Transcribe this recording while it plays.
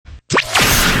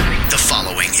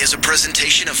following is a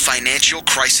presentation of Financial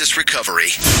Crisis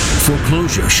Recovery.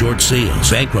 Foreclosure, short sales,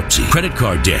 bankruptcy, credit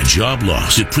card debt, job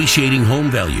loss, depreciating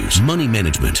home values, money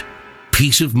management.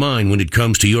 Peace of mind when it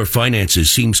comes to your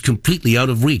finances seems completely out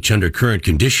of reach under current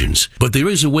conditions, but there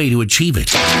is a way to achieve it.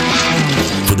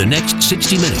 For the next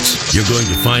 60 minutes, you're going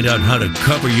to find out how to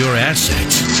cover your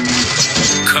assets.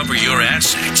 Cover your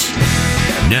assets.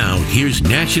 Now, here's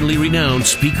nationally renowned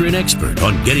speaker and expert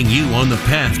on getting you on the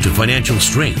path to financial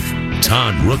strength,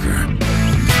 Todd Rooker.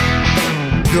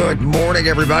 Good morning,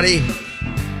 everybody.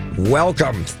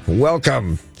 Welcome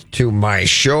to my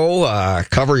show,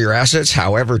 Cover Your Assets.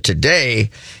 However,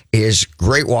 today is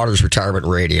Great Waters Retirement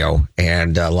Radio,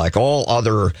 and like all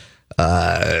other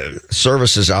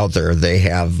services out there, they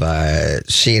have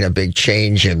seen a big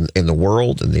change in the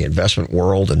world, in the investment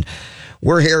world, and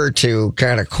we're here to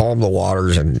kind of calm the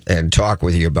waters and talk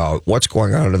with you about what's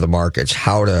going on in the markets,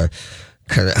 how to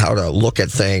look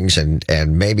at things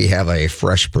and maybe have a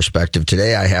fresh perspective.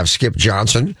 Today, I have Skip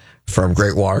Johnson from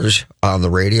Great Waters on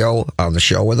the radio, on the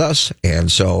show with us.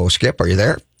 And so, Skip, are you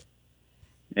there?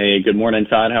 Hey, good morning,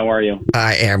 Todd. How are you?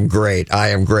 I am great.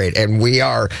 And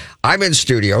I'm in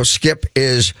studio. Skip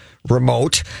is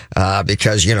remote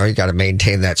because, you got to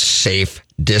maintain that safe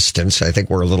distance. I think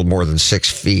we're a little more than 6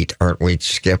 feet, aren't we,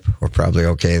 Skip? We're probably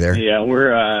okay there. Yeah,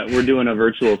 we're doing a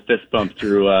virtual fist bump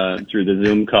through the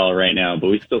Zoom call right now, but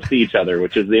we still see each other,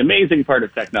 which is the amazing part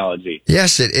of technology.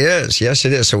 Yes, it is.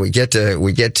 So we get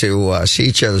to see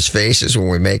each other's faces when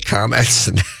we make comments.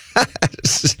 And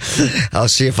I'll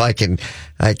see if I can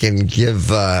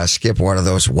give Skip one of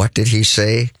those "what did he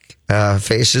say"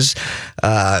 faces.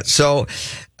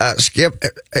 Skip,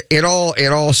 in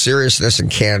all seriousness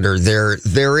and candor,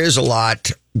 there is a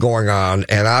lot going on,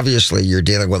 and obviously you're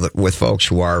dealing with folks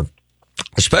who are,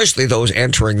 especially those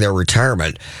entering their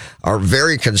retirement, are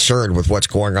very concerned with what's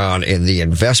going on in the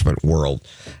investment world.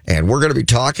 And we're going to be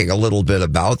talking a little bit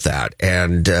about that,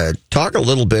 and talk a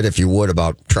little bit, if you would,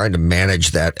 about trying to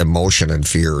manage that emotion and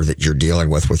fear that you're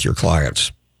dealing with your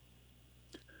clients.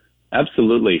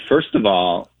 Absolutely. First of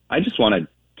all, I just want to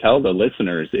tell the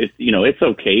listeners, it's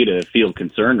okay to feel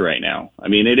concerned right now. I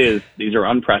mean, these are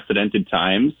unprecedented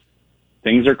times.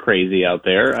 Things are crazy out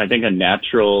there. I think a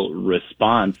natural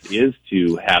response is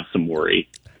to have some worry,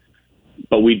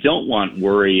 but we don't want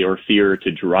worry or fear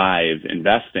to drive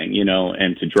investing,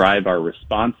 and to drive our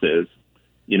responses.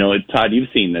 Todd, you've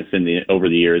seen this over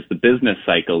the years, the business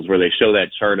cycles where they show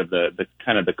that chart of the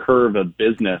kind of the curve of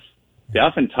business. They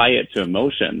often tie it to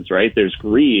emotions, right? There's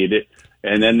greed,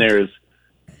 and then there's,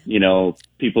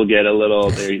 people get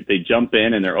they jump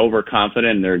in and they're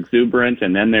overconfident and they're exuberant,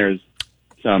 and then there's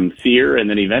some fear, and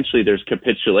then eventually there's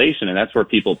capitulation, and that's where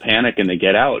people panic and they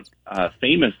get out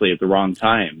famously at the wrong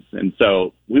times. And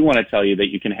so we want to tell you that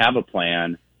you can have a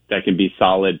plan that can be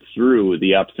solid through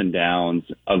the ups and downs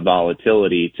of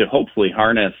volatility to hopefully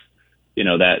harness,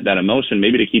 that emotion,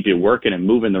 maybe to keep you working and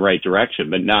moving in the right direction,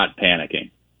 but not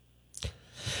panicking.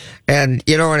 And,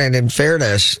 and in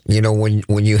fairness,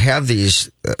 when you have these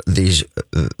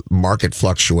market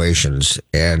fluctuations,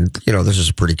 and, this is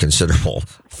a pretty considerable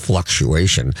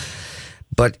fluctuation.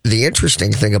 But the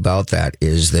interesting thing about that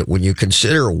is that when you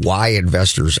consider why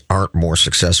investors aren't more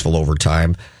successful over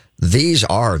time, these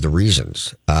are the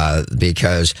reasons.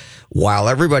 Because while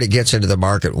everybody gets into the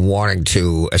market wanting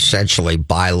to essentially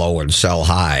buy low and sell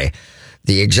high,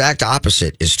 the exact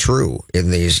opposite is true in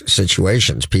these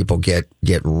situations. People get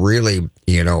really,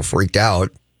 freaked out.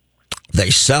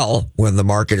 They sell when the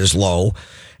market is low.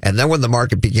 And then when the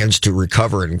market begins to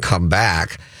recover and come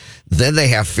back, then they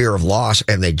have fear of loss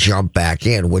and they jump back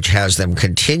in, which has them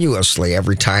continuously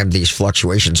every time these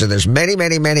fluctuations. And there's many,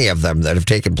 many, many of them that have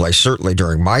taken place, certainly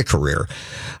during my career,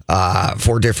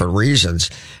 for different reasons.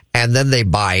 And then they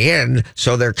buy in,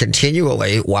 so they're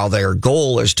continually, while their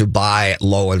goal is to buy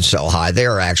low and sell high, they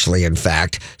are actually, in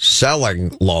fact,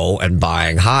 selling low and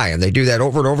buying high. And they do that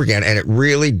over and over again, and it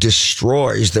really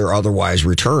destroys their otherwise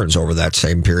returns over that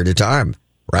same period of time,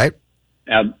 right?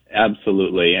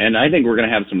 Absolutely. And I think we're going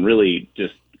to have some really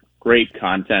just great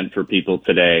content for people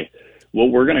today.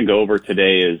 What we're going to go over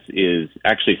today is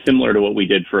actually similar to what we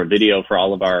did for a video for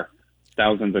all of our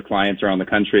thousands of clients around the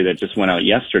country that just went out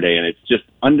yesterday. And it's just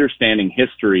understanding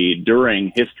history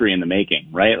during history in the making,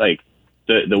 right? Like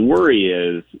the worry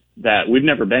is that we've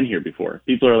never been here before.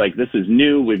 People are like, this is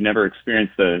new. We've never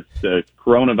experienced the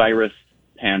coronavirus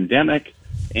pandemic.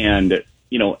 And,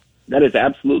 that is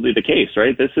absolutely the case,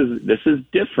 right? This is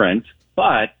different,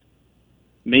 but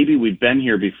maybe we've been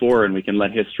here before and we can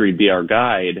let history be our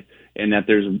guide, and that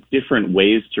there's different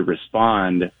ways to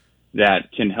respond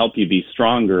that can help you be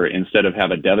stronger instead of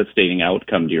have a devastating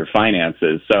outcome to your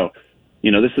finances. So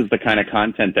this is the kind of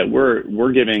content that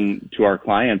we're giving to our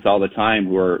clients all the time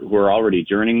who are already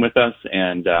journeying with us.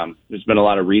 And there's been a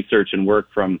lot of research and work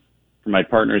from my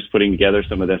partners putting together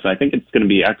some of this. I think it's going to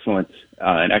be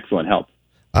an excellent help.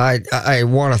 I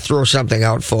want to throw something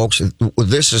out, folks.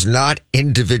 This is not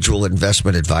individual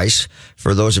investment advice.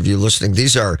 For those of you listening,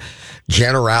 these are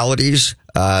generalities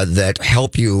that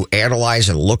help you analyze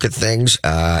and look at things.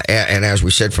 And as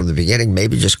we said from the beginning,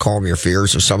 maybe just calm your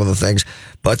fears of some of the things.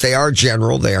 But they are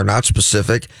general. They are not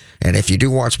specific. And if you do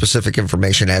want specific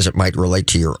information as it might relate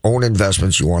to your own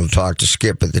investments, you want to talk to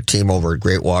Skip and the team over at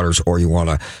Great Waters, or you want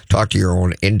to talk to your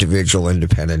own individual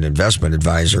independent investment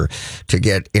advisor to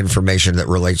get information that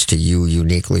relates to you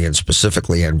uniquely and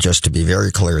specifically. And just to be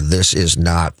very clear, this is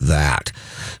not that.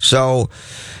 So,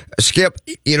 Skip,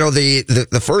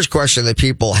 the first question that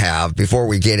people have before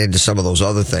we get into some of those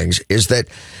other things is that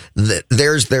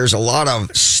there's a lot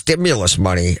of stimulus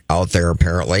money out there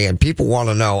apparently, and people want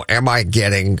to know, am I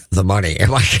getting the money?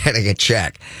 Am I getting a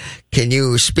check? Can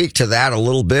you speak to that a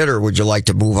little bit, or would you like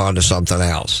to move on to something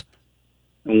else?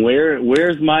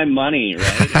 Where's my money,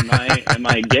 right? Am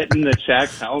I getting the check?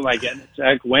 How am I getting the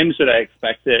check? When should I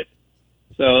expect it?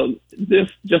 So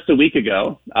just a week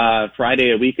ago,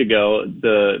 Friday a week ago,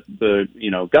 the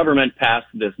government passed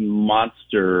this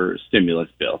monster stimulus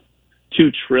bill.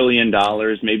 $2 trillion,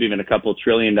 maybe even a couple $1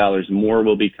 trillion more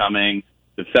will be coming.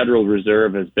 The Federal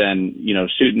Reserve has been,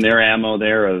 shooting their ammo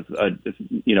there of,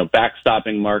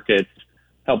 backstopping markets,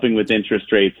 helping with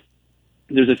interest rates.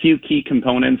 There's a few key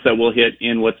components that will hit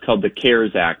in what's called the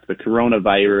CARES Act, the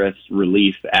Coronavirus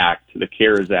Relief Act, the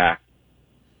CARES Act.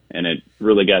 And it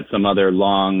really got some other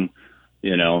long,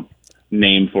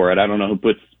 name for it. I don't know who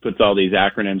puts all these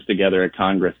acronyms together at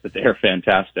Congress, but they're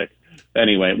fantastic.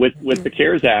 Anyway, with the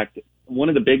CARES Act, one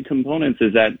of the big components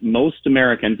is that most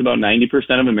Americans, about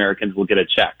 90% of Americans, will get a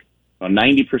check. Well,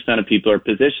 90% of people are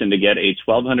positioned to get a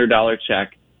 $1,200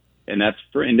 check, and that's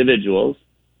for individuals.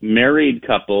 Married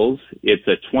couples, it's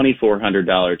a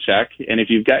 $2,400 check. And if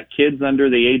you've got kids under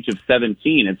the age of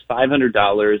 17, it's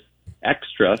 $500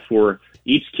 extra for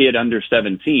each kid under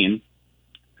 17.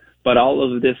 But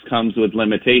all of this comes with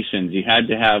limitations. You had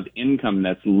to have income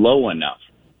that's low enough.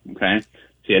 Okay. So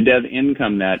you had to have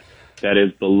income that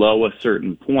is below a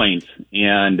certain point.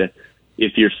 And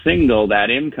if you're single,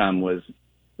 that income was,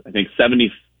 I think,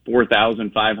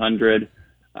 $74,500.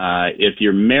 If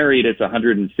you're married, it's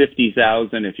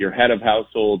 $150,000. If you're head of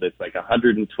household, it's like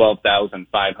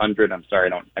 $112,500. I'm sorry, I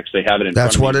don't actually have it in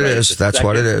front of me. That's what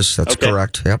it is. That's okay.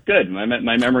 Correct. Yep. Good.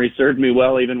 My memory served me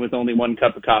well, even with only one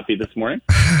cup of coffee this morning.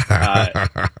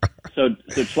 So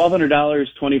 $1,200,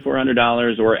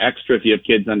 $2,400, or extra if you have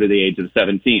kids under the age of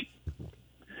 17.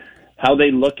 How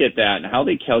they look at that and how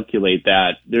they calculate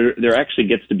that, there actually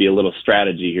gets to be a little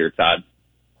strategy here, Todd.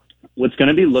 What's going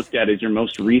to be looked at is your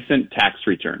most recent tax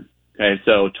return. Okay,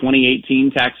 so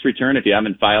 2018 tax return if you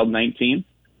haven't filed 19.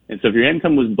 And so if your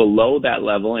income was below that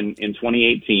level in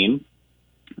 2018,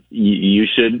 you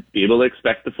should be able to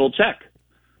expect the full check.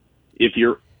 If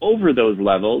you're over those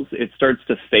levels, it starts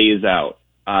to phase out.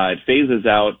 It phases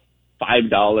out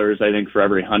 $5, I think, for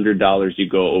every $100 you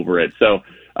go over it. So,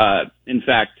 in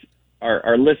fact,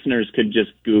 our listeners could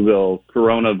just Google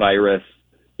coronavirus,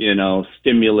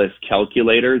 stimulus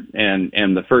calculator,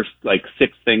 and the first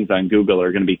 6 things on Google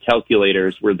are going to be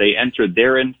calculators where they enter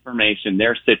their information,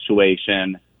 their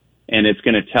situation, and it's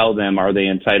going to tell them, are they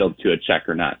entitled to a check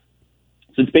or not?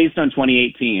 So it's based on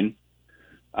 2018.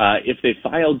 If they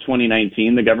filed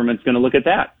 2019, the government's going to look at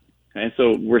that. Okay,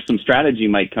 so where some strategy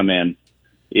might come in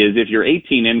is if your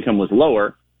 18 income was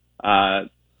lower,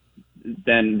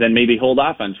 then maybe hold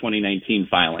off on 2019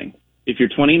 filing. If your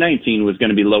 2019 was going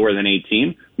to be lower than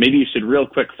 18, maybe you should real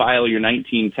quick file your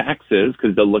 19 taxes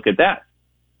because they'll look at that.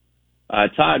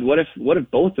 Todd, what if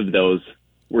both of those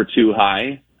were too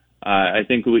high? I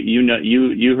think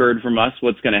you heard from us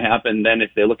what's going to happen then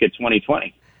if they look at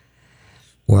 2020.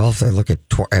 Well, if they look at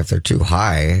if they're too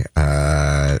high,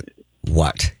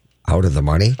 what? Out of the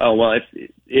money? Oh well, if you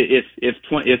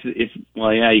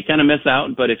kind of miss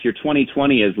out. But if your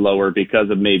 2020 is lower because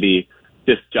of maybe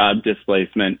just job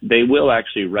displacement, they will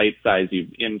actually right size you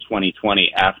in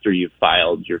 2020 after you've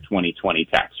filed your 2020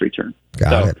 tax return.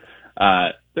 Got it.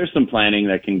 There's some planning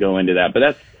that can go into that,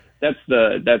 but that's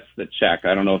the check.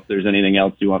 I don't know if there's anything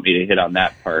else you want me to hit on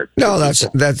that part. No, that's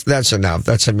enough.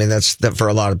 That's for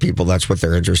a lot of people, that's what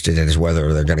they're interested in, is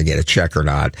whether they're going to get a check or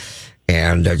not.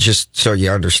 And just so you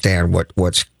understand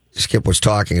what's Skip was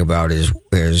talking about is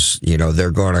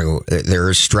there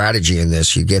is strategy in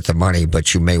this. You get the money,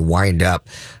 but you may wind up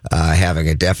having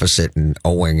a deficit and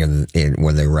owing in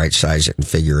when they right size it and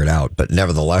figure it out. But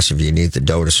nevertheless, if you need the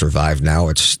dough to survive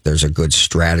now, there's a good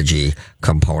strategy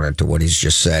component to what he's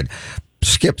just said.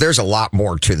 Skip, there's a lot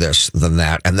more to this than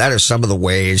that, and that is some of the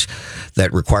ways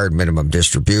that required minimum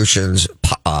distributions,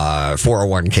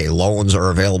 401k loans are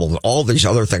available, and all these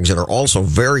other things that are also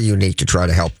very unique to try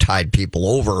to help tide people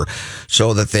over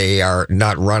so that they are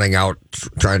not running out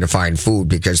trying to find food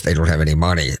because they don't have any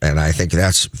money. And I think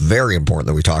that's very important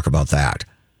that we talk about that.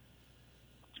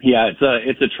 Yeah,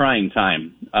 it's a trying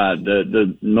time.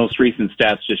 The most recent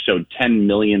stats just showed 10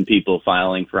 million people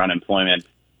filing for unemployment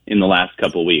in the last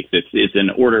couple of weeks. It's an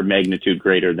order of magnitude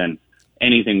greater than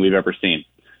anything we've ever seen.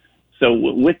 So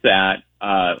with that,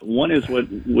 one is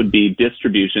what would be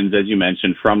distributions, as you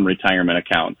mentioned, from retirement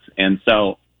accounts. And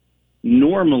so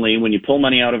normally when you pull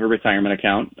money out of a retirement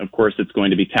account, of course, it's going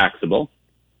to be taxable.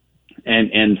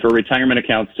 And for retirement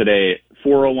accounts today,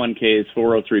 401ks,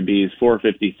 403bs,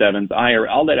 457s, IRA,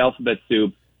 all that alphabet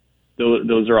soup,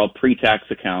 those are all pre-tax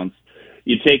accounts.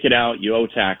 You take it out, you owe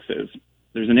taxes.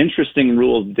 There's an interesting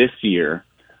rule this year.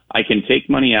 I can take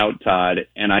money out, Todd,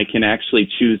 and I can actually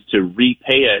choose to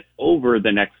repay it over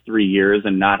the next 3 years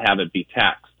and not have it be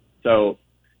taxed. So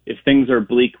if things are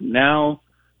bleak now,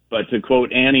 but to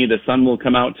quote Annie, the sun will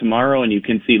come out tomorrow and you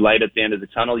can see light at the end of the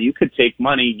tunnel, you could take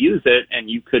money, use it, and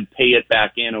you could pay it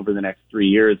back in over the next 3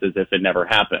 years as if it never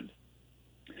happened.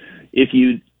 If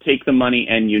you take the money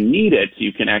and you need it,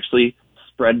 you can actually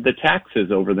spread the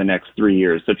taxes over the next 3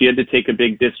 years. So if you had to take a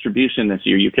big distribution this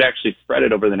year, you could actually spread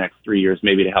it over the next 3 years,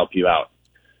 maybe to help you out.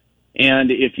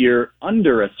 And if you're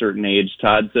under a certain age,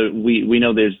 Todd, so we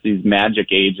know there's these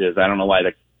magic ages. I don't know why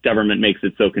the government makes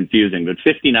it so confusing, but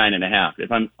 59 and a half.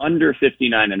 If I'm under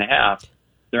 59 and a half,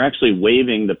 they're actually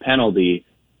waiving the penalty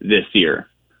this year.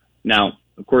 Now,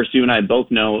 of course, you and I both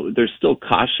know there's still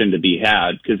caution to be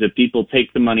had, because if people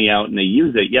take the money out and they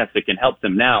use it, yes, it can help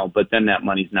them now, but then that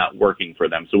money's not working for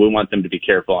them. So we want them to be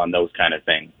careful on those kind of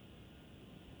things.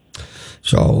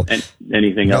 So, and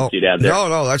anything else you'd add there?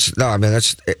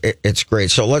 It's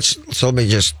great. So let me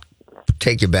just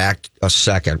take you back a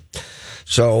second.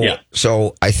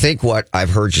 So I think what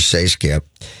I've heard you say, Skip,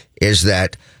 is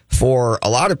that for a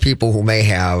lot of people who may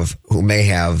have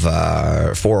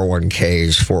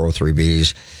 401ks,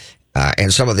 403bs,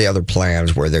 and some of the other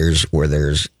plans where there's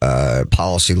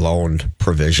policy loan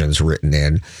provisions written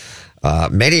in,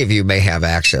 many of you may have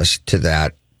access to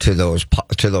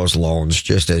those loans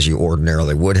just as you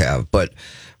ordinarily would have. But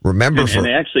remember, and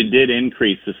they actually did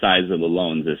increase the size of the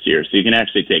loans this year, so you can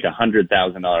actually take a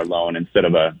 $100,000 loan instead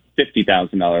of a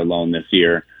 $50,000 loan this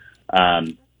year.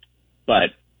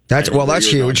 But that's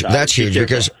huge. That's huge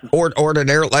because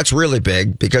ordinarily that's really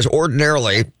big, because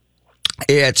ordinarily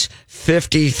it's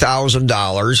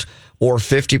 $50,000 or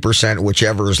 50%,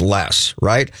 whichever is less,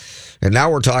 right? And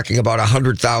now we're talking about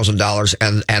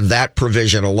 $100,000, and that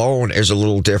provision alone is a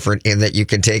little different in that you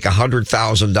can take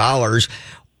 $100,000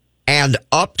 and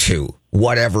up to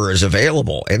whatever is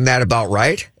available. Isn't that about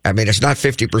right? I mean, it's not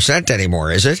 50%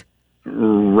 anymore, is it?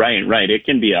 Right. It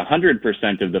can be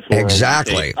 100% of the 401k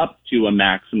exactly up to a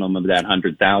maximum of that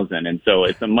 100,000, and so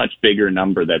it's a much bigger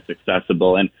number that's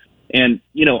accessible. And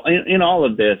you know, in all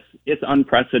of this, it's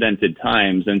unprecedented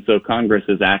times, and so Congress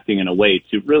is acting in a way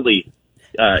to really,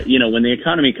 when the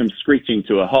economy comes screeching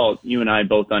to a halt, you and I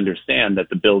both understand that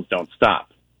the bills don't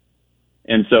stop.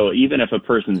 And so even if a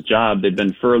person's job, they've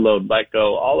been furloughed, let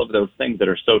go, all of those things that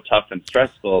are so tough and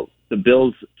stressful, the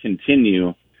bills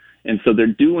continue. And so they're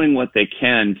doing what they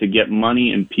can to get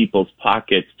money in people's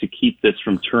pockets to keep this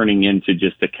from turning into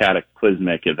just a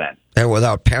cataclysmic event. And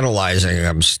without penalizing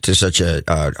them to such a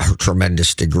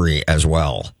tremendous degree as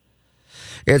well.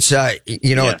 It's,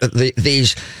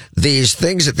 these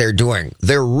things that they're doing,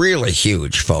 they're really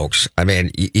huge, folks. I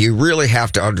mean, you really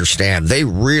have to understand, they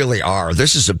really are.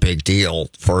 This is a big deal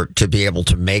to be able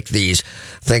to make these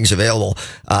things available.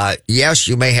 Yes,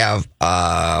 you may have,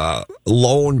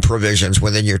 loan provisions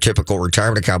within your typical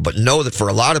retirement account, but know that for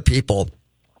a lot of people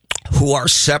who are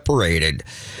separated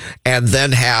and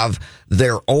then have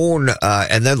their own,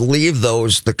 and then leave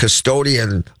the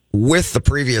custodian with the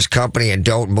previous company and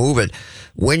don't move it.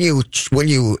 When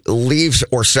you leave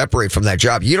or separate from that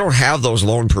job, you don't have those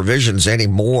loan provisions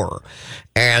anymore.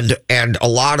 And a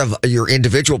lot of your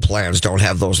individual plans don't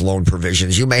have those loan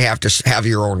provisions. You may have to have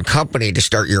your own company to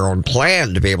start your own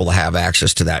plan to be able to have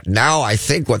access to that. Now, I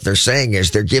think what they're saying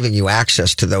is they're giving you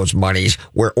access to those monies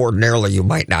where ordinarily you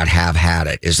might not have had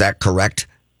it. Is that correct?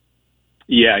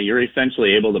 Yeah, you're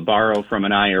essentially able to borrow from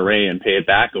an IRA and pay it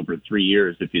back over 3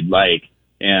 years if you'd like.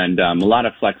 and a lot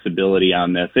of flexibility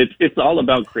on this. It's all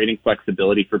about creating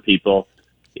flexibility for people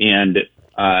and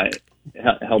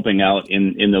helping out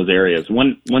in those areas.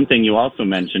 One thing you also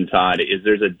mentioned, Todd, is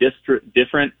there's a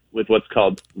different with what's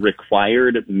called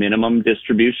required minimum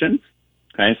distributions.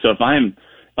 Okay, so if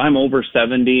I'm over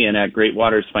 70 and at Great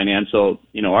Waters Financial,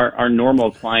 our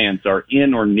normal clients are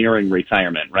in or nearing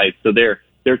retirement, right? So they're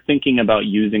thinking about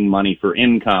using money for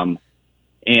income.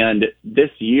 And this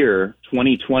year,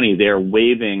 2020, they're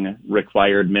waiving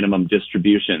required minimum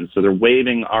distributions. So they're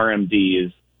waiving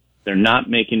RMDs. They're not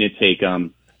making you take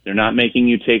them. They're not making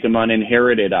you take them on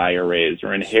inherited IRAs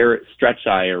or stretch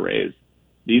IRAs.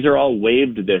 These are all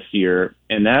waived this year,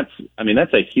 and that's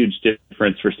a huge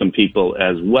difference for some people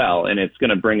as well. And it's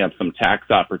going to bring up some tax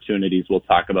opportunities we'll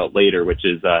talk about later, which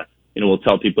is, we'll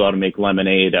tell people how to make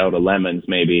lemonade out of lemons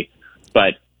maybe.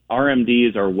 But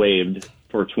RMDs are waived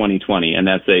for 2020, and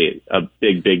that's a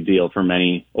big deal for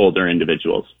many older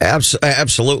individuals.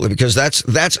 Absolutely, because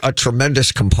that's a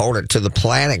tremendous component to the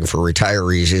planning for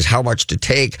retirees, is how much to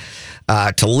take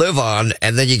to live on,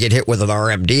 and then you get hit with an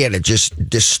RMD and it just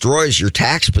destroys your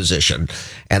tax position.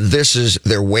 And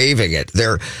they're waiving it.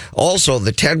 They're also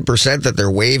the 10% that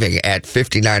they're waiving at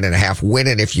 59.5 when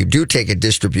and if you do take a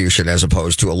distribution as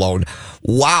opposed to a loan.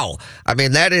 Wow. I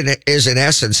mean, that is in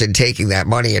essence in taking that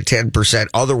money at 10%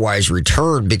 otherwise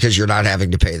returned because you're not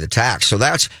having to pay the tax. So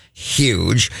that's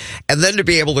huge. And then to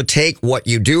be able to take what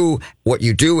you do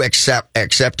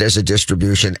accept as a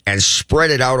distribution and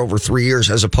spread it out over 3 years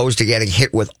as opposed to getting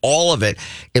hit with all of it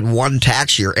in one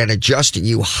tax year and adjusting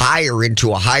you higher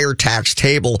into a higher tax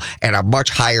table and a much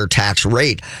higher tax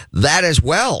rate. That as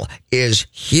well is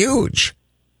huge,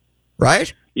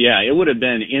 right? Yeah, it would have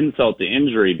been insult to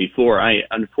injury before. I,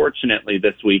 unfortunately,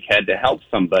 this week had to help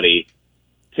somebody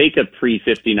take a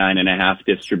pre-59.5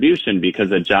 distribution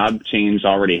because a job change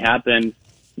already happened.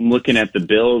 Looking at the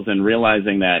bills and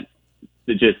realizing that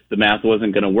the math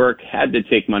wasn't going to work, had to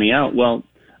take money out. Well,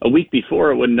 a week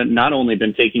before, it would have not only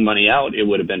been taking money out, it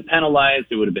would have been penalized.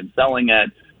 It would have been selling at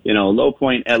a low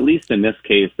point. At least in this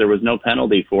case, there was no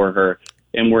penalty for her.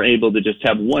 And we're able to just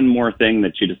have one more thing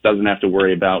that she just doesn't have to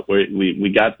worry about.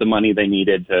 We got the money they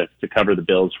needed to cover the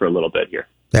bills for a little bit here.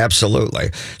 Absolutely.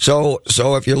 So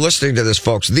if you're listening to this,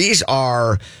 folks, these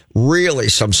are really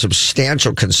some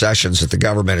substantial concessions that the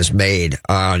government has made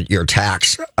on your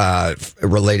tax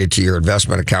related to your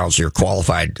investment accounts, your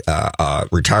qualified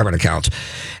retirement accounts.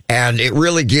 And it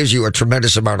really gives you a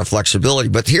tremendous amount of flexibility.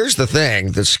 But here's the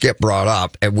thing that Skip brought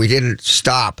up, and we didn't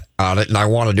stop on it, and I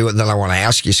want to do it, and then I want to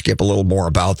ask you, Skip, a little more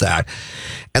about that.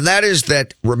 And that is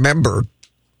that, remember,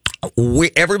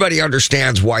 everybody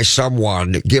understands why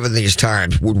someone, given these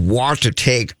times, would want to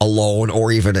take a loan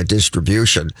or even a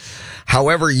distribution.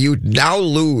 However, you now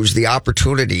lose the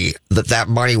opportunity that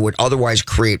money would otherwise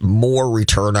create more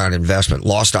return on investment,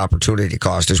 lost opportunity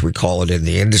cost, as we call it in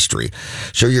the industry.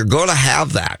 So you're going to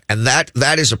have that, and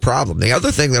that is a problem. The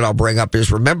other thing that I'll bring up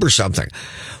is, remember something.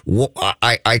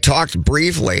 I talked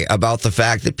briefly about the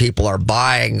fact that people are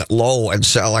buying low and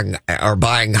selling, or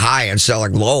buying high and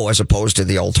selling low, as opposed to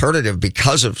the alternative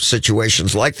because of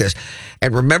situations like this.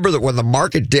 And remember that when the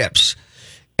market dips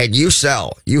and you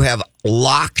sell, you have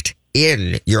locked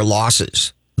in your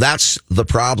losses. That's the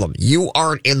problem. You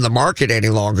aren't in the market any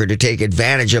longer to take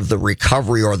advantage of the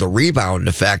recovery or the rebound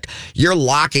effect. You're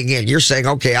locking in. You're saying,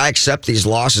 okay, I accept these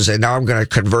losses and now I'm going to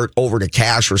convert over to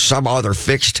cash or some other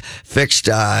fixed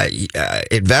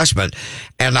investment.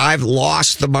 And I've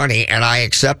lost the money and I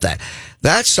accept that.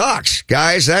 That sucks,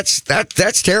 guys. That's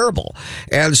terrible.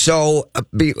 And so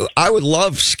I would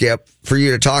love, Skip, for you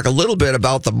to talk a little bit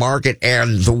about the market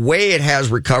and the way it has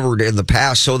recovered in the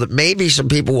past, so that maybe some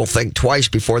people will think twice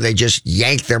before they just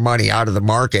yank their money out of the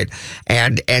market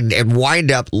and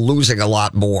wind up losing a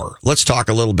lot more. Let's talk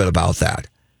a little bit about that.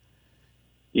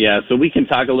 Yeah, so we can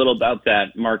talk a little about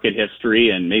that market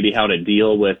history and maybe how to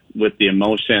deal with the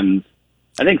emotions.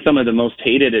 I think some of the most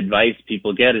hated advice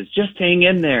people get is just hang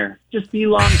in there, just be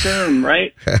long term,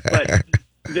 right? But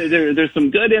there's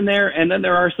some good in there, and then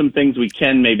there are some things we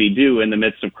can maybe do in the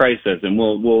midst of crisis, and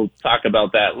we'll talk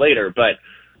about that later. But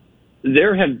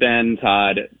there have been,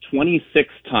 Todd,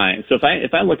 26 times. So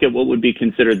if I look at what would be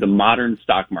considered the modern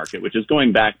stock market, which is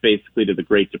going back basically to the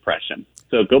Great Depression.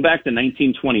 So go back to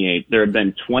 1928. There have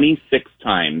been 26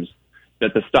 times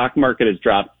that the stock market has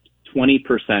dropped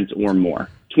 20% or more.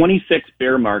 26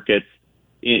 bear markets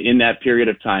in that period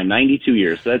of time, 92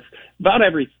 years. So that's about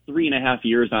every 3.5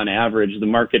 years on average, the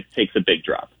market takes a big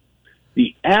drop.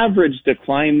 The average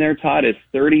decline there, Todd, is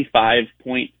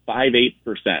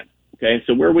 35.58%. Okay,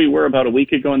 so where we were about a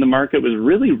week ago in the market was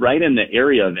really right in the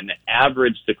area of an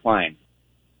average decline.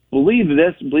 believe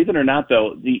it or not,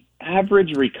 though, the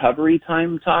average recovery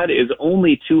time, Todd, is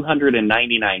only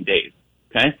 299 days.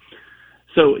 Okay?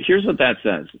 So here's what that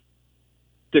says.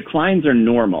 Declines are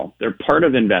normal. They're part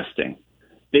of investing.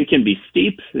 They can be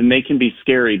steep and they can be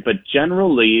scary, but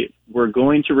generally we're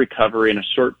going to recover in a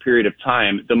short period of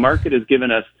time. The market has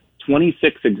given us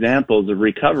 26 examples of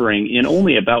recovering in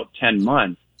only about 10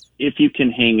 months if you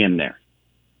can hang in there.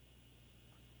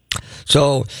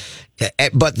 So,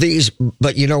 but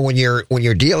you know, when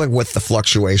you're dealing with the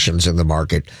fluctuations in the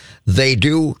market, they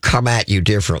do come at you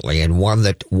differently, and one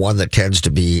that tends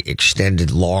to be extended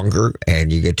longer,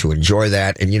 and you get to enjoy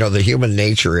that. And you know, the human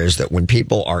nature is that when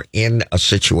people are in a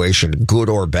situation, good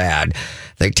or bad,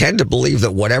 they tend to believe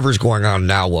that whatever's going on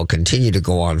now will continue to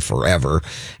go on forever.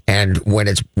 And when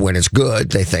it's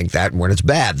good, they think that, and when it's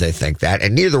bad, they think that.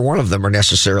 And neither one of them are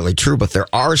necessarily true, but there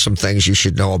are some things you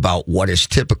should know about what is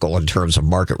typical in terms of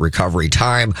market recovery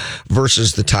time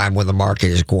versus the time when the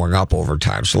market is going up over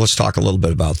time. So let's talk a little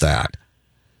bit about that.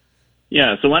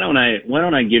 Yeah, so why don't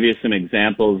I give you some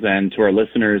examples then to our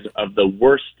listeners of the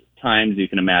worst times you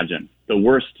can imagine. The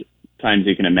worst times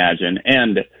you can imagine.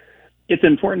 And it's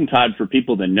important, Todd, for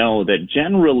people to know that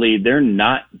generally they're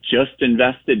not just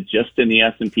invested just in the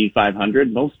S&P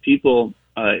 500. Most people,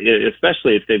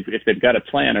 especially if they've got a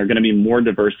plan, are going to be more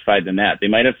diversified than that. They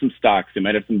might have some stocks, they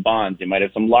might have some bonds, they might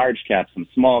have some large caps, some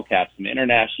small caps, some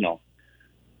international.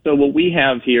 So what we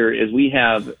have here is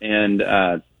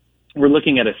we're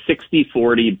looking at a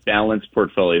 60-40 balanced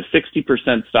portfolio,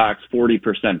 60% stocks,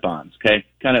 40% bonds, okay?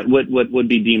 Kind of what would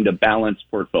be deemed a balanced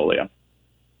portfolio.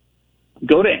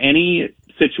 Go to any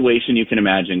situation you can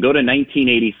imagine. Go to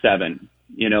 1987,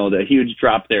 you know, the huge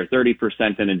drop there,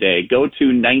 30% in a day. Go to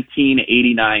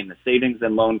 1989, the savings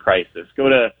and loan crisis. Go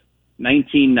to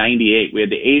 1998, we had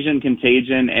the Asian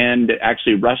contagion, and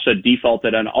actually Russia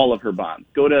defaulted on all of her bonds.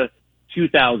 Go to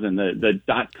 2000, the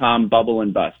dot-com bubble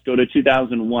and bust. Go to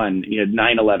 2001, you had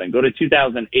 9/11. Go to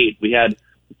 2008, we had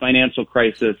the financial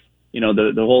crisis, you know,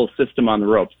 the whole system on the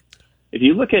ropes. If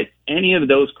you look at any of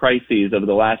those crises over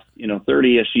the last,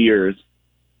 30-ish years,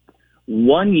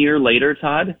 1 year later,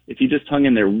 Todd, if you just hung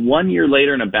in there 1 year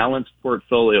later in a balanced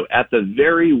portfolio, at the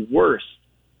very worst,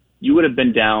 you would have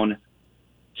been down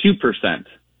 2%.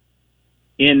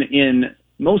 In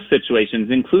most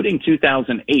situations, including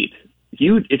 2008,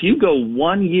 if you go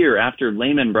 1 year after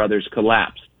Lehman Brothers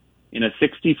collapsed in a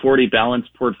 60-40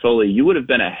 balanced portfolio, you would have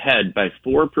been ahead by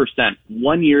 4%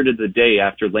 1 year to the day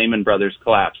after Lehman Brothers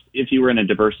collapsed. If you were in a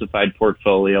diversified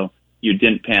portfolio, you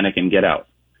didn't panic and get out.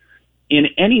 In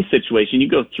any situation, you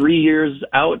go 3 years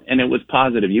out and it was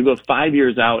positive. You go 5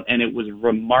 years out and it was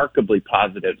remarkably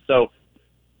positive. So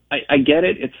I get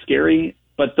it. It's scary,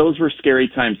 but those were scary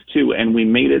times too. And we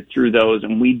made it through those,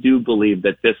 and we do believe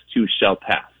that this too shall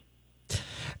pass.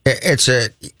 At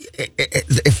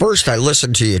first I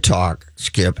listened to you talk,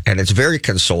 Skip, and it's very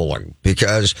consoling,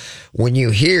 because when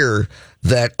you hear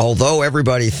that although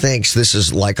everybody thinks this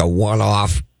is like a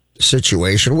one-off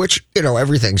situation, which,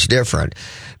 everything's different,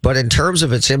 but in terms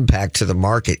of its impact to the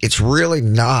market, it's really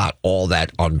not all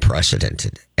that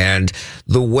unprecedented. And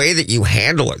the way that you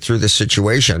handle it through this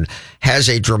situation has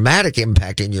a dramatic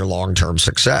impact in your long-term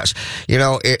success.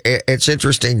 It's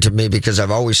interesting to me because I've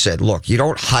always said, look, you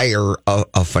don't hire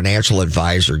a financial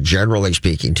advisor, generally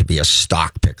speaking, to be a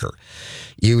stock picker.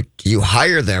 You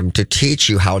hire them to teach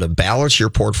you how to balance your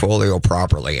portfolio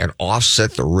properly and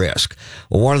offset the risk.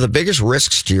 Well, one of the biggest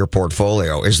risks to your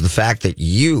portfolio is the fact that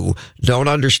you don't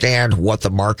understand what the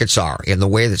markets are in the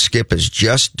way that Skip has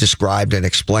just described and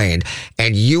explained,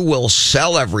 and you will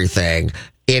sell everything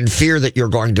in fear that you're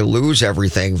going to lose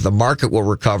everything. The market will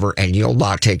recover and you'll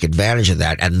not take advantage of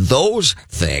that. And those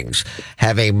things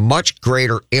have a much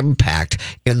greater impact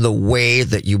in the way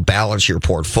that you balance your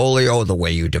portfolio, the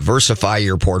way you diversify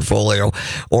your portfolio,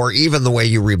 or even the way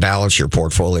you rebalance your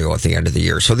portfolio at the end of the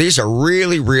year. So these are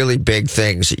really, really big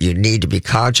things that you need to be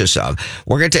conscious of.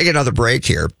 We're going to take another break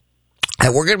here.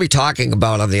 And we're going to be talking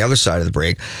about, on the other side of the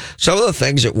break, some of the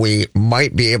things that we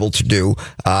might be able to do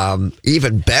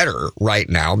even better right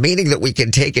now, meaning that we can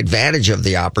take advantage of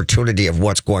the opportunity of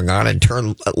what's going on and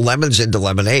turn lemons into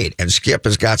lemonade. And Skip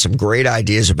has got some great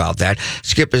ideas about that.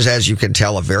 Skip is, as you can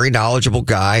tell, a very knowledgeable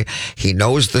guy. He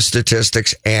knows the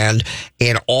statistics, and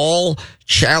in all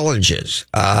challenges,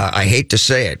 I hate to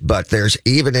say it, but there's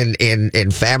even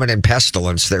in famine and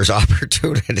pestilence, there's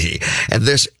opportunity. And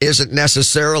this isn't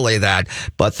necessarily that,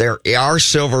 but there are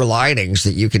silver linings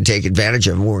that you can take advantage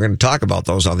of. And we're going to talk about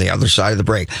those on the other side of the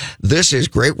break. This is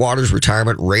Great Waters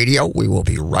Retirement Radio. We will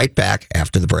be right back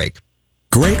after the break.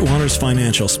 Great Waters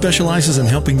Financial specializes in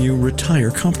helping you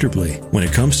retire comfortably. When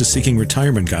it comes to seeking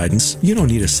retirement guidance, you don't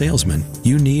need a salesman,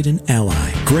 you need an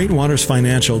ally. Great Waters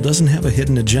Financial doesn't have a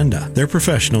hidden agenda. Their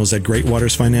professionals at Great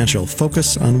Waters Financial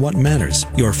focus on what matters,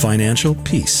 your financial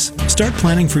peace. Start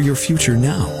planning for your future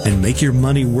now and make your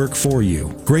money work for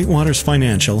you. Great Waters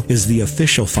Financial is the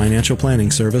official financial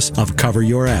planning service of Cover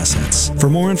Your Assets. For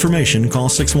more information, call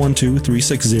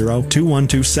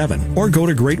 612-360-2127 or go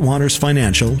to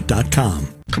greatwatersfinancial.com.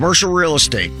 Commercial real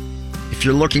estate. If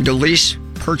you're looking to lease,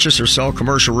 purchase, or sell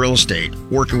commercial real estate,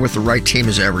 working with the right team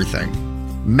is everything.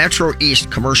 Metro East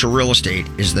Commercial Real Estate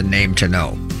is the name to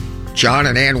know. John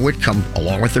and Ann Whitcomb,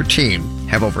 along with their team,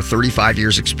 have over 35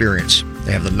 years experience.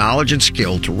 They have the knowledge and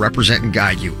skill to represent and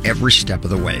guide you every step of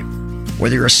the way.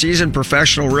 Whether you're a seasoned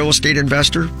professional real estate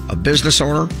investor, a business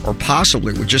owner, or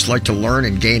possibly would just like to learn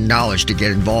and gain knowledge to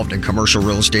get involved in commercial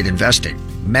real estate investing,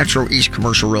 Metro East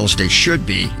Commercial Real Estate should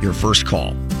be your first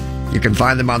call. You can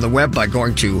find them on the web by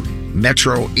going to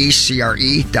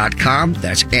metroeastcre.com.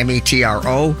 That's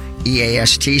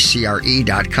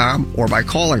metroeastcre.com, or by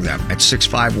calling them at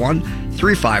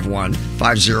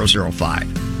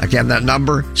 651-351-5005. Again, that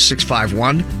number,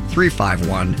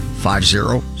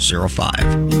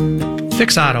 651-351-5005.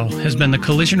 Fix Auto has been the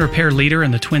collision repair leader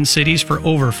in the Twin Cities for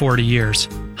over 40 years.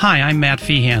 Hi, I'm Matt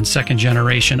Feehan,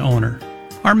 second-generation owner.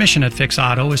 Our mission at Fix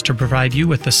Auto is to provide you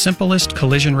with the simplest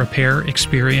collision repair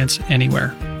experience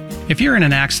anywhere. If you're in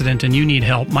an accident and you need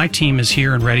help, my team is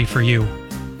here and ready for you.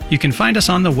 You can find us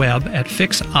on the web at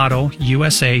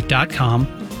fixautousa.com.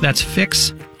 That's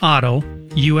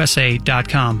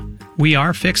fixautousa.com. We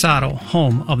are Fix Auto,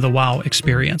 home of the WOW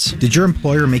experience. Did your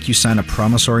employer make you sign a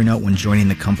promissory note when joining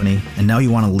the company, and now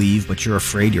you want to leave, but you're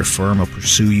afraid your firm will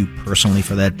pursue you personally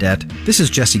for that debt? This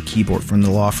is Jesse Keyboard from the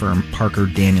law firm Parker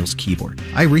Daniels Keyboard.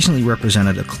 I recently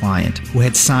represented a client who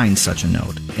had signed such a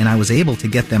note, and I was able to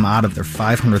get them out of their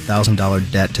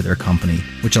 $500,000 debt to their company,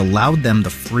 which allowed them the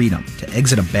freedom to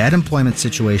exit a bad employment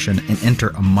situation and enter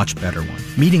a much better one.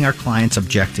 Meeting our clients'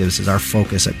 objectives is our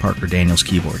focus at Parker Daniels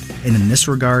Keyboard, and in this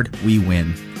regard, we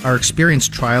win. Our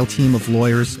experienced trial team of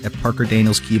lawyers at Parker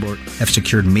Daniels Keyboard have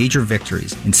secured major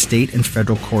victories in state and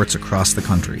federal courts across the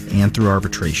country and through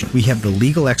arbitration. We have the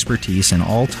legal expertise in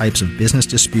all types of business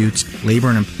disputes, labor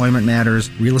and employment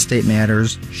matters, real estate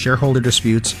matters, shareholder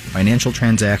disputes, financial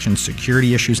transactions,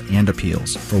 security issues, and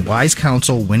appeals. For wise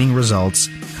counsel, winning results,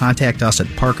 contact us at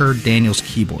Parker Daniels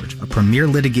Keyboard, a premier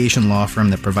litigation law firm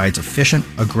that provides efficient,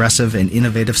 aggressive, and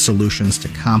innovative solutions to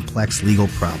complex legal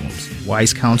problems.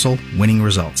 Wise counsel, winning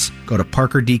results. Go to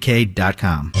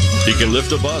parkerdk.com. He can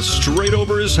lift a bus straight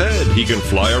over his head. He can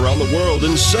fly around the world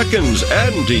in seconds.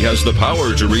 And he has the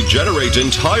power to regenerate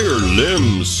entire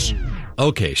limbs.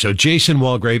 Okay, so Jason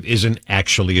Walgrave isn't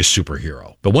actually a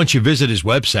superhero. But once you visit his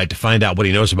website to find out what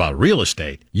he knows about real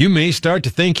estate, you may start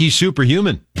to think he's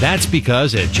superhuman. That's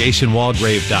because at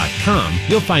jasonwalgrave.com,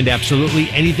 you'll find absolutely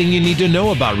anything you need to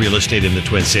know about real estate in the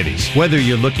Twin Cities. Whether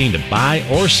you're looking to buy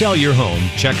or sell your home,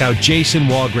 check out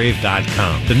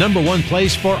jasonwalgrave.com, the #1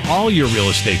 place for all your real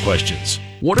estate questions.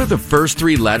 What are the first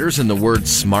 3 letters in the word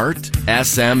SMART?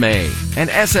 SMA. And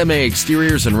SMA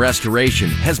Exteriors and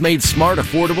Restoration has made SMART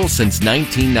affordable since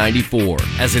 1994.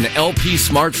 As an LP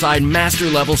SmartSide Master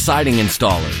Level Siding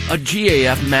Installer, a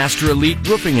GAF Master Elite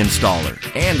Roofing Installer,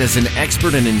 and as an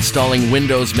expert in installing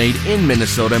windows made in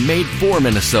Minnesota, made for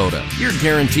Minnesota, you're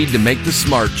guaranteed to make the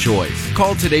smart choice.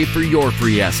 Call today for your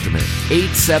free estimate.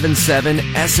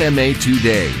 877-SMA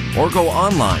today. Or go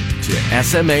online to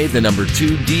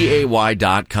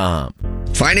SMA2DAY.com.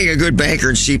 Finding a good banker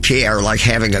and CPA are like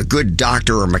having a good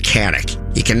doctor or mechanic.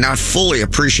 You cannot fully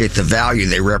appreciate the value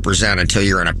they represent until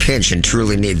you're in a pinch and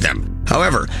truly need them.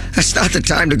 However, that's not the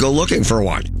time to go looking for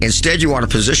one. Instead, you want to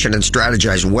position and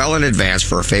strategize well in advance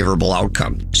for a favorable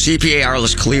outcome. CPA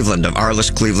Arliss Cleveland of Arliss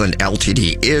Cleveland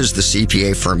LTD is the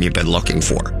CPA firm you've been looking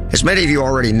for. As many of you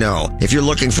already know, if you're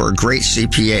looking for a great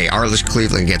CPA, Arliss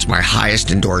Cleveland gets my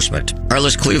highest endorsement.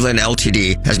 Arliss Cleveland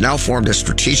LTD has now formed a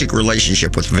strategic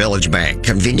relationship with Village Bank,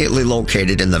 conveniently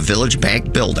located in the Village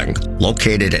Bank building,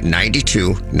 located at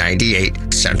 9298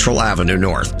 Central Avenue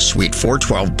North, Suite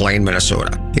 412, Blaine,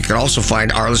 Minnesota. You can also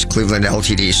find Arliss Cleveland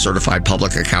LTD certified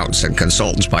public accountants and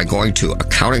consultants by going to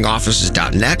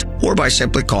accountingoffices.net or by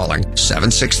simply calling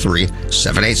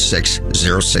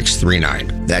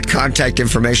 763-786-0639. That contact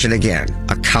information again,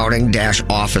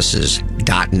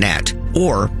 accounting-offices.net,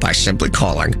 or by simply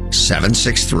calling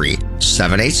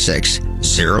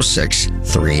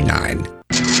 763-786-0639.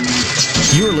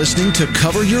 You're listening to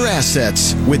Cover Your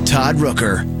Assets with Todd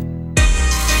Rooker.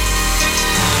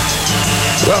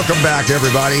 Welcome back,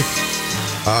 everybody.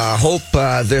 Hope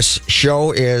this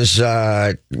show is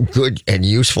good and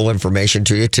useful information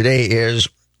to you. Today is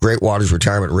Great Waters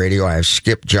Retirement Radio. I have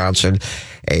Skip Johnson,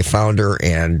 a founder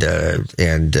and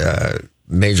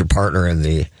major partner in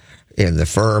the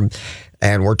firm.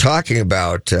 And we're talking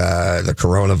about the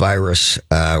coronavirus.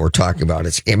 We're talking about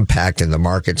its impact in the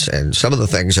markets and some of the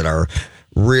things that are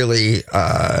really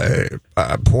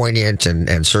poignant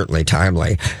and certainly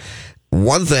timely.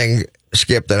 One thing,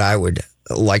 Skip, that I would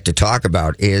like to talk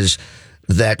about is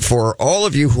that for all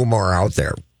of you whom are out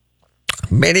there,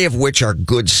 many of which are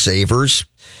good savers,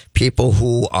 people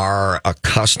who are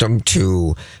accustomed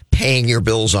to paying your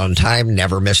bills on time,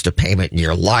 never missed a payment in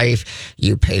your life.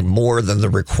 You pay more than the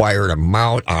required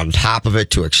amount on top of it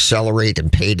to accelerate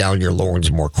and pay down your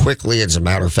loans more quickly. As a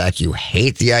matter of fact, you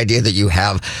hate the idea that you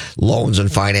have loans and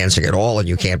financing at all and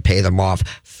you can't pay them off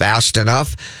fast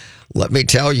enough. Let me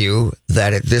tell you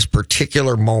that at this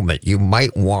particular moment, you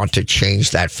might want to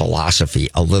change that philosophy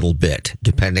a little bit,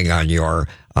 depending on your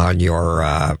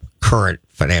current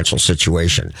financial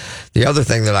situation. The other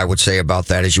thing that I would say about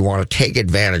that is you want to take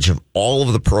advantage of all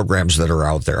of the programs that are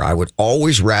out there. I would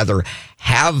always rather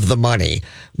have the money,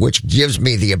 which gives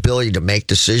me the ability to make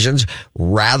decisions,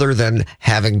 rather than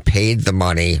having paid the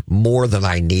money more than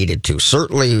I needed to.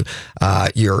 Certainly,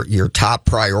 your top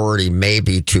priority may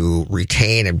be to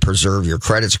retain and preserve your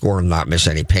credit score and not miss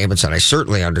any payments, and I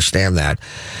certainly understand that.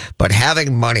 But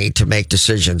having money to make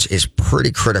decisions is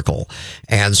pretty critical.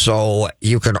 And so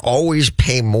you can always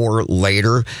pay more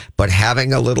later, but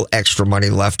having a little extra money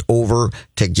left over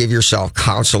to give yourself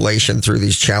consolation through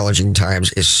these challenging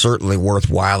times is certainly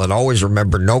worthwhile. And always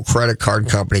remember, no credit card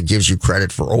company gives you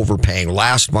credit for overpaying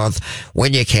last month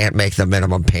when you can't make the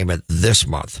minimum payment this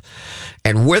month.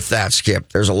 And with that, Skip,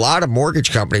 there's a lot of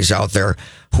mortgage companies out there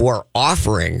who are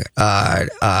offering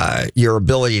your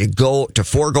ability to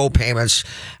forego payments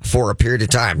for a period of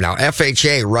time. Now,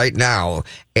 FHA right now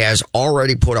has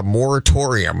already put a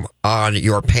moratorium on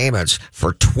your payments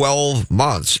for 12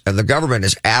 months, and the government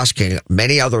is asking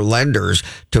many other lenders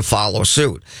to follow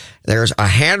suit. There's a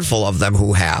handful of them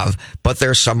who have, but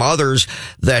there's some others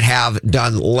that have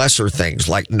done lesser things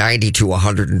like 90 to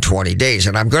 120 days.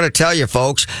 And I'm going to tell you,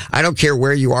 folks, I don't care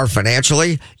where you are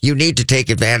financially, you need to take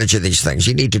advantage of these things.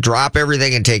 You need to drop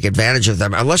everything and take advantage of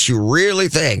them unless you really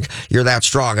think you're that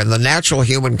strong. And the natural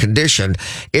human condition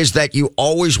is that you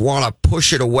always want to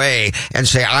push it away and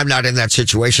say, I'm not in that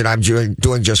situation. I'm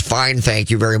doing just fine. Thank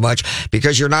you very much.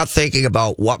 Because you're not thinking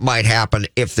about what might happen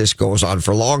if this goes on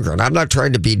for longer. And I'm not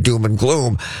trying to be doom and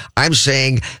gloom. I'm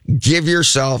saying give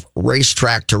yourself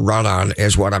racetrack to run on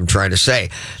is what I'm trying to say.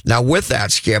 Now, with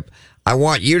that, Skip, I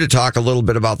want you to talk a little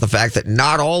bit about the fact that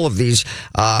not all of these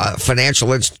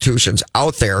financial institutions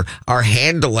out there are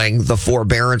handling the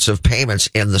forbearance of payments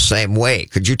in the same way.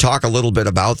 Could you talk a little bit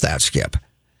about that, Skip?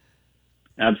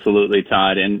 Absolutely,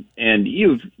 Todd. And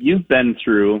you've been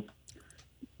through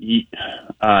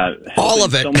all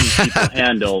of it. So many people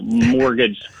handle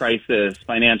mortgage crisis,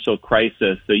 financial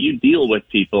crisis. So you deal with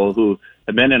people who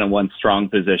have been in a once strong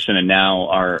position and now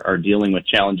are dealing with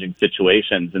challenging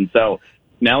situations. And so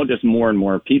now just more and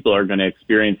more people are going to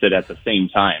experience it at the same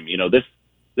time. You know, this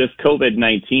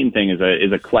COVID-19 thing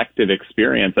is a collective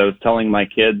experience. I was telling my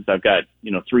kids, I've got,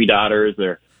 3 daughters,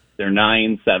 they're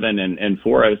 9, 7, and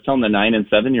 4. I was telling the 9 and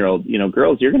 7-year-old,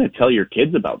 girls, you're going to tell your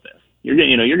kids about this. You're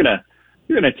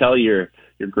going to tell your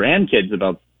grandkids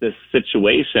about this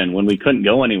situation when we couldn't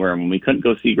go anywhere, when we couldn't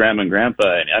go see grandma and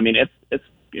grandpa. I mean,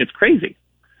 it's crazy.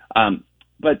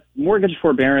 But mortgage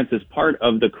forbearance is part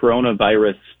of the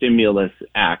Coronavirus Stimulus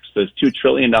Act. So this $2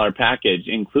 trillion package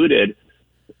included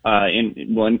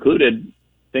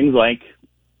things like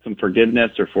some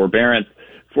forgiveness or forbearance.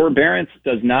 Forbearance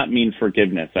does not mean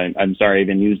forgiveness. I'm sorry I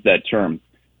even used that term.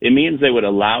 It means they would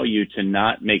allow you to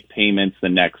not make payments the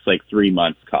next 3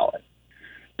 months, call it.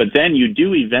 But then you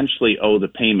do eventually owe the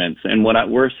payments. And what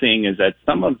we're seeing is that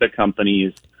some of the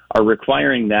companies are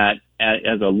requiring that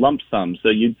as a lump sum. So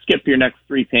you'd skip your next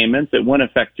 3 payments. It wouldn't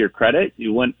affect your credit.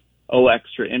 You wouldn't owe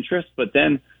extra interest. But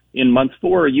then in month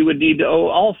 4, you would need to owe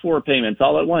all 4 payments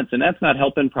all at once. And that's not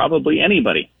helping probably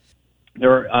anybody.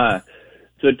 So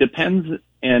it depends.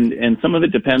 And some of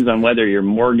it depends on whether your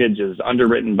mortgage is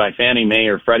underwritten by Fannie Mae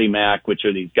or Freddie Mac, which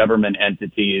are these government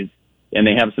entities, and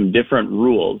they have some different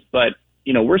rules. But,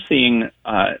 we're seeing,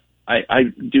 I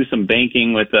do some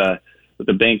banking with a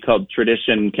bank called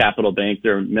Tradition Capital Bank.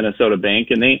 They're a Minnesota bank,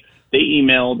 and they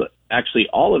emailed actually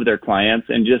all of their clients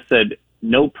and just said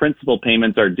no principal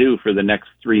payments are due for the next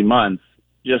 3 months,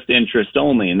 just interest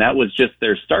only. And that was just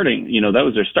their starting, that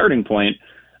was their starting point.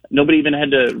 Nobody even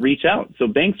had to reach out. So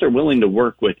banks are willing to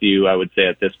work with you, I would say,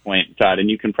 at this point, Todd, and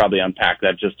you can probably unpack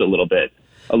that just a little bit.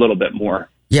 a little bit more.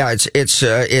 Yeah,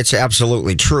 it's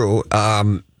absolutely true.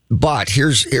 But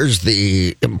here's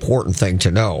the important thing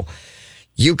to know.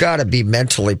 You got to be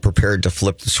mentally prepared to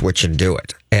flip the switch and do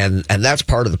it. And that's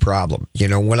part of the problem. You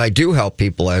know, when I do help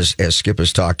people, as Skip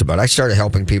has talked about, I started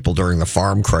helping people during the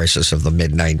farm crisis of the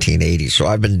mid-1980s. So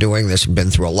I've been doing this and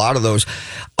been through a lot of those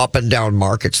up and down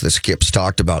markets that Skip's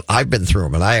talked about. I've been through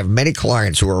them, and I have many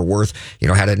clients who are worth,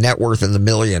 had a net worth in the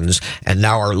millions and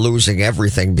now are losing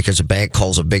everything because a bank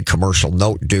calls a big commercial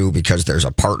note due because there's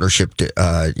a partnership,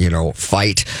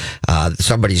 fight.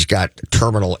 Somebody's got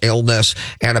terminal illness,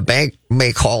 and a bank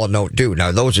may call a note due.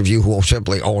 Now, those of you who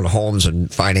simply own homes and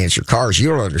finance your cars, you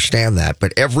don't understand that.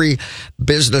 But every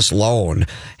business loan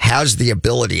has the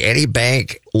ability, any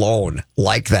bank loan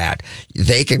like that,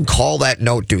 they can call that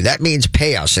note due. That means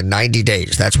pay us in 90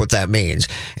 days. That's what that means.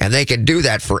 And they can do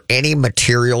that for any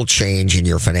material change in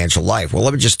your financial life. Well,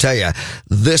 let me just tell you,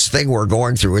 this thing we're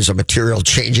going through is a material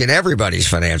change in everybody's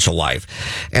financial life.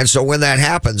 And so when that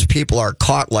happens, people are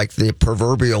caught like the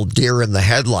proverbial deer in the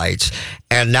headlights,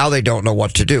 and now they don't know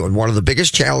what to do. And one of the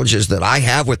biggest challenges that I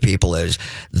have with people is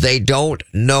they don't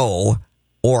know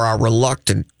or are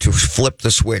reluctant to flip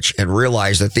the switch and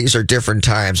realize that these are different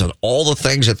times, and all the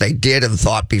things that they did and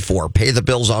thought before, pay the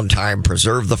bills on time,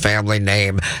 preserve the family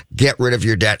name, get rid of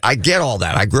your debt. I get all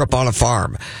that. I grew up on a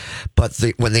farm. But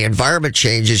when the environment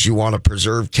changes, you want to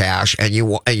preserve cash, and you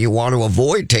want to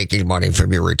avoid taking money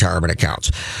from your retirement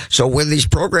accounts. So when these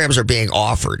programs are being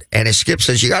offered, and as Skip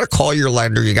says, you got to call your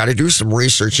lender, you got to do some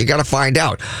research, you got to find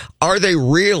out, are they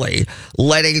really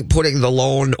putting the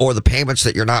loan or the payments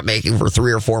that you're not making for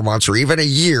 3 or 4 months or even a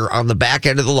year on the back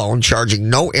end of the loan, charging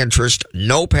no interest,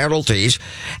 no penalties,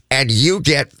 and you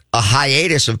get a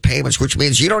hiatus of payments, which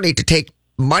means you don't need to take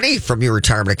money from your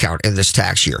retirement account in this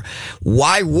tax year.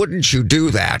 Why wouldn't you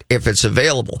do that if it's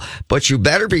available? But you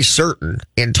better be certain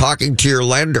in talking to your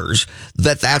lenders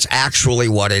that that's actually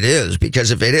what it is,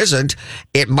 because if it isn't,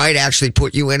 it might actually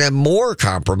put you in a more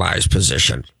compromised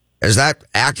position. Is that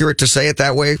accurate to say it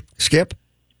that way, Skip?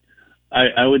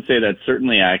 I would say that's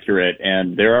certainly accurate,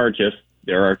 and there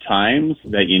are times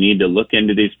that you need to look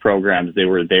into these programs. They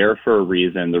were there for a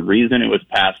reason. The reason it was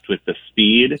passed with the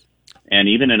speed and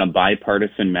even in a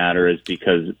bipartisan matter is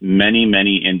because many,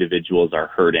 many individuals are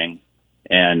hurting.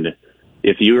 And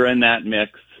if you're in that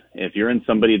mix, if you're in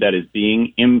somebody that is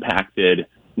being impacted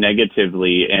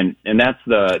negatively, and that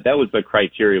was the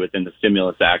criteria within the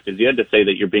Stimulus Act, is you had to say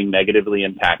that you're being negatively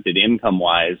impacted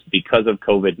income-wise because of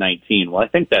COVID-19. Well, I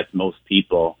think that's most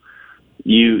people.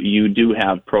 You do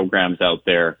have programs out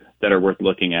there that are worth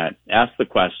looking at. Ask the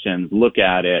questions, look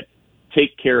at it,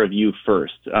 take care of you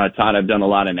first. Todd, I've done a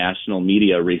lot of national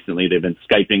media recently. They've been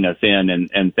Skyping us in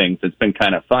and things. It's been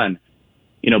kind of fun.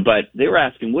 But they were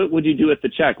asking, what would you do with the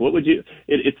check? What would you,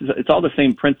 it's all the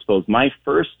same principles. My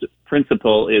first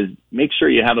principle is make sure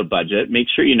you have a budget. Make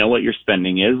sure you know what your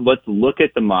spending is. Let's look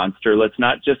at the monster. Let's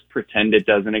not just pretend it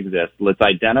doesn't exist. Let's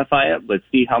identify it. Let's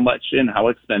see how much and how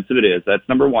expensive it is. That's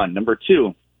number one. Number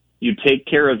two, you take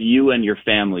care of you and your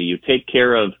family. You take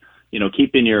care of,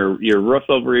 keeping your roof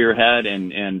over your head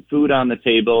and food on the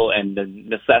table and the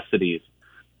necessities.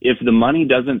 If the money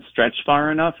doesn't stretch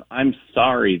far enough, I'm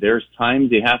sorry. There's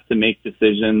times you have to make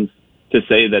decisions to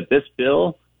say that this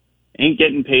bill ain't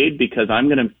getting paid because I'm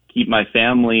going to keep my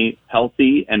family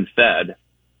healthy and fed.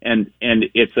 And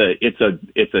it's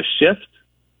a shift.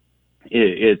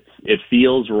 It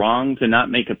feels wrong to not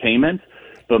make a payment,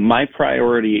 but my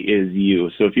priority is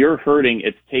you. So if you're hurting,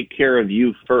 it's take care of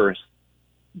you first.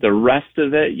 The rest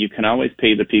of it, you can always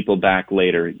pay the people back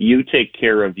later. You take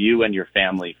care of you and your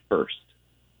family first.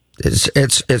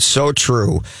 It's so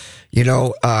true.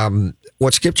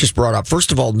 What Skip just brought up,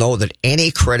 first of all, know that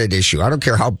any credit issue, I don't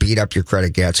care how beat up your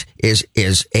credit gets,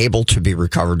 is able to be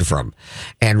recovered from.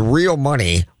 And real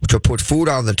money to put food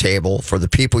on the table for the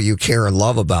people you care and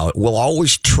love about will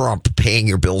always trump paying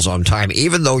your bills on time.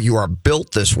 Even though you are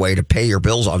built this way to pay your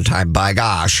bills on time, by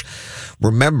gosh,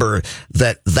 remember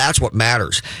that that's what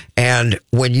matters. And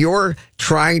when you're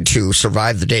trying to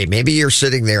survive the day, maybe you're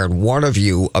sitting there and one of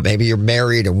you, maybe you're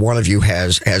married and one of you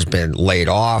has been laid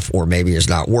off, or maybe is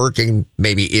not working,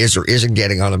 maybe is or isn't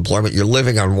getting unemployment. You're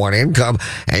living on one income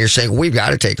and you're saying, we've got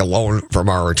to take a loan from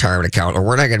our retirement account or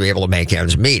we're not going to be able to make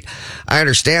ends meet. I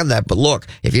understand that, but look,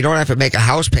 if you don't have to make a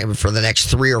house payment for the next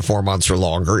 3 or 4 months or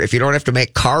longer, if you don't have to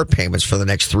make car payments for the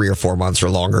next 3 or 4 months or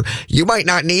longer, you might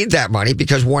not need that money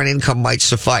because one income might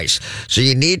suffice. So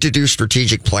you need to do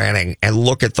strategic planning and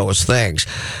look at those things.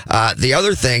 The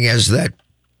other thing is that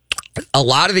a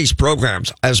lot of these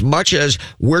programs, as much as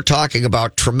we're talking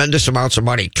about tremendous amounts of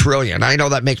money, trillion, I know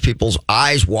that makes people's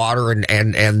eyes water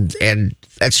and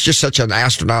that's just such an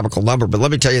astronomical number. But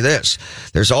let me tell you this.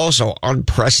 There's also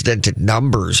unprecedented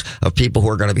numbers of people who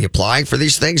are going to be applying for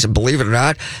these things. And believe it or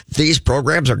not, these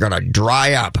programs are going to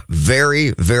dry up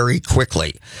very, very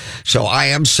quickly. So I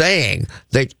am saying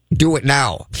that do it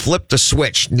now. Flip the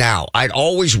switch now. I'd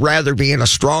always rather be in a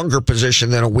stronger position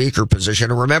than a weaker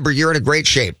position. And remember, you're in a great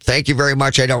shape. Thank you very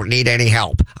much. I don't need any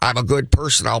help. I'm a good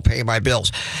person. I'll pay my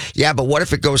bills. Yeah, but what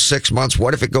if it goes 6 months?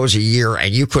 What if it goes a year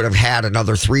and you could have had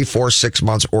another 3, 4, 6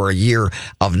 months or a year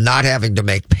of not having to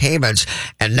make payments?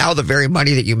 And now the very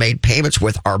money that you made payments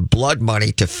with are blood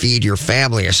money to feed your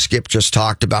family, as Skip just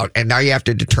talked about. And now you have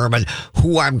to determine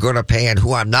who I'm going to pay and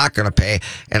who I'm not going to pay.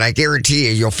 And I guarantee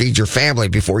you'll feed your family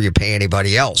before you pay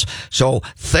anybody else. So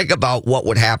think about what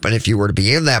would happen if you were to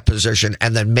be in that position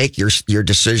and then make your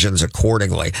decisions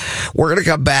accordingly. We're going to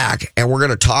come back and we're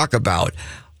going to talk about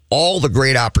all the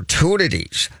great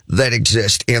opportunities that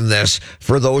exist in this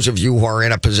for those of you who are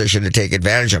in a position to take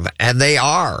advantage of it. And they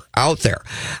are out there.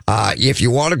 If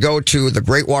you want to go to the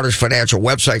Great Waters Financial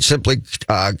website, simply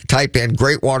type in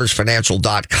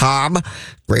greatwatersfinancial.com.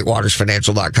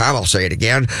 greatwatersfinancial.com. I'll say it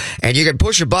again. And you can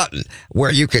push a button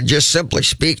where you can just simply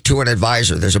speak to an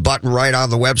advisor. There's a button right on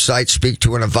the website, speak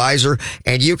to an advisor,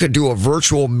 and you can do a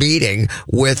virtual meeting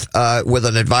with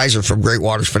an advisor from Great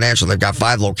Waters Financial. They've got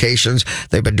 5 locations.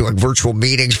 They've been doing virtual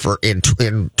meetings in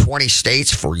 20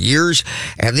 states for years.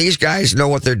 And these guys know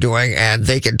what they're doing, and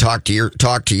they can talk to you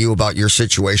about your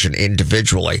situation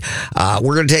individually.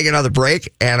 We're going to take another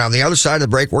break. And on the other side of the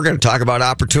break, we're going to talk about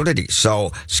opportunities.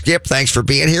 So Skip, thanks for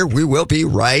being here. We will be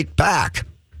right back.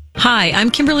 Hi, I'm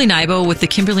Kimberly Nybo with the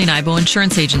Kimberly Nybo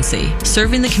Insurance Agency,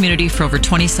 serving the community for over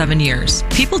 27 years.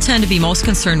 People tend to be most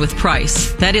concerned with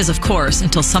price. That is, of course,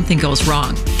 until something goes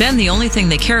wrong. Then the only thing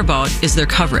they care about is their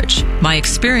coverage. My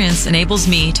experience enables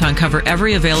me to uncover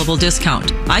every available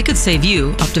discount. I could save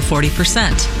you up to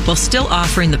 40%, while still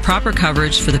offering the proper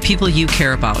coverage for the people you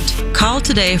care about. Call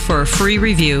today for a free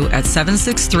review at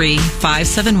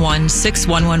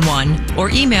 763-571-6111 or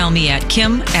email me at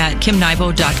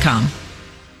kim@kimnybo.com.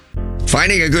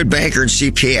 Finding a good banker and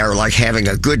CPA are like having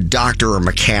a good doctor or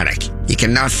mechanic. You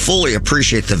cannot fully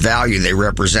appreciate the value they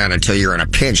represent until you're in a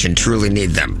pinch and truly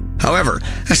need them. However,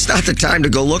 that's not the time to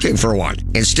go looking for one.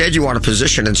 Instead, you want to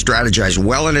position and strategize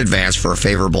well in advance for a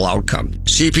favorable outcome.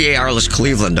 CPA Arliss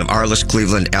Cleveland of Arliss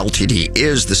Cleveland LTD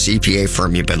is the CPA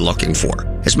firm you've been looking for.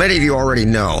 As many of you already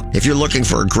know, if you're looking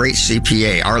for a great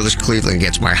CPA, Arliss Cleveland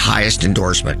gets my highest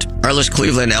endorsement. Arliss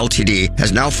Cleveland LTD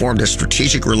has now formed a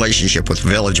strategic relationship with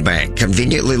Village Bank,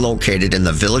 conveniently located in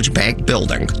the Village Bank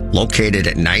building, located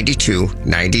at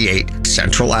 9298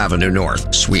 Central Avenue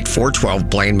North, Suite 412,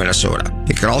 Blaine, Minnesota.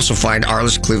 You can also find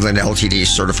Arliss Cleveland LTD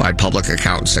certified public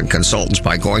accountants and consultants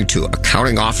by going to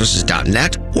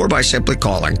accountingoffices.net or by simply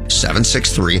calling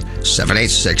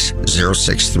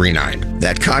 763-786-0639.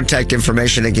 That contact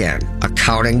information again,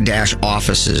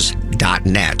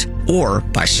 accounting-offices.net or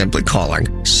by simply calling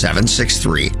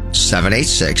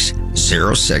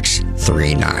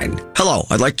 763-786-0639. Hello,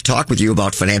 I'd like to talk with you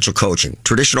about financial coaching.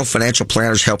 Traditional financial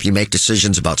planners help you make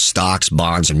decisions about stocks,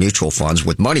 bonds, and mutual funds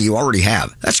with money you already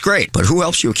have. That's great, but who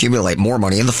helps you accumulate more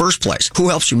money in the first place? Who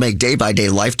helps you make day-by-day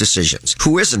life decisions?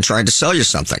 Who isn't trying to sell you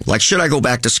something? Like, should I go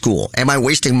back to school? Am I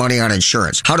wasting money on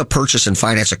insurance? How to purchase and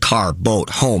finance a car, boat,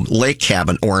 home, lake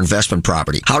cabin, or investment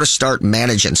property? How to start,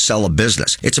 manage, and sell a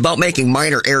business? It's about making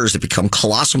minor errors that become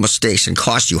colossal mistakes and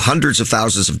cost you hundreds of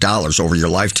thousands of dollars over your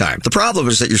lifetime. The problem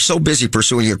is that you're so busy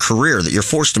pursuing your career that you're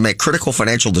forced to make critical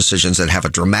financial decisions that have a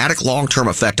dramatic long-term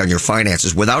effect on your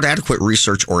finances without adequate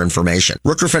research or information.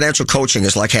 Rooker Financial Coaching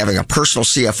is like having a personal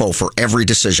CFO for every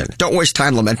decision. Don't waste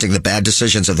time lamenting the bad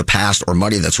decisions of the past or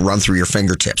money that's run through your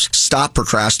fingertips. Stop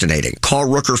procrastinating. Call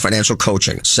Rooker Financial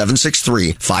Coaching,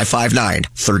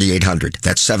 763-559-3800.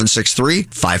 That's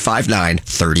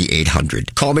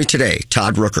 763-559-3800. Call me today,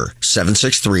 Todd Rooker,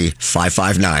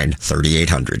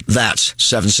 763-559-3800. That's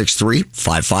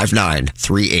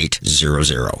 763-559-3800.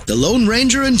 The Lone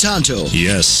Ranger and Tonto.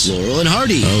 Yes. Laurel and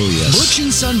Hardy. Oh, yes. Butch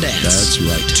and Sundance. That's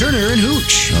right. Turner and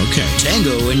Hooch. Okay.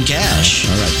 Tango and Cash.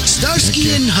 All right.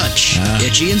 Starsky and Hutch.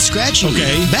 Itchy and Scratchy.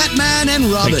 Okay. Batman and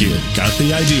Robin. Thank you. Got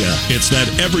the idea. It's that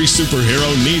every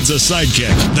superhero needs a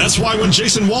sidekick. That's why when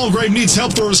Jason Walgrave needs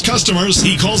help for his customers,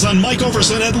 he calls on Mike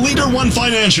Overson at Leader One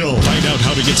Financial. Find out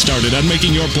how to get started on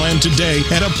making your plan today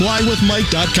at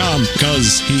applywithmike.com,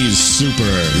 because he's super.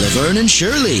 Laverne and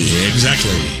Shirley.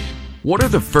 Exactly. What are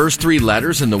the first three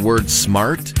letters in the word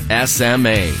SMART?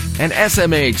 SMA. And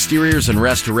SMA Exteriors and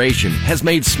Restoration has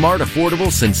made smart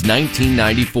affordable since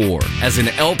 1994. As an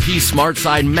LP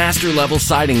SmartSide Master Level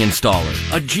Siding installer,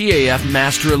 a GAF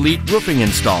Master Elite Roofing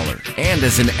installer, and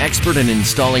as an expert in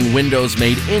installing windows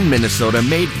made in Minnesota,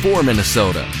 made for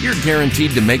Minnesota, you're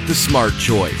guaranteed to make the smart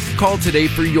choice. Call today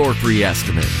for your free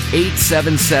estimate.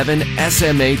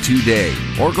 877-SMA today.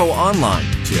 Or go online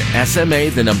to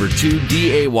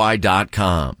SMA2DAY.com.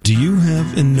 Do you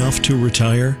have enough to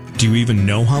retire? Do you even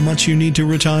know how much you need to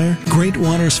retire? Great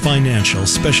Waters Financial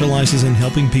specializes in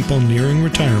helping people nearing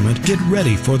retirement get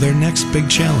ready for their next big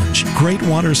challenge. Great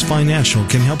Waters Financial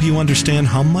can help you understand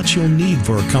how much you'll need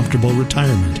for a comfortable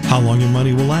retirement, how long your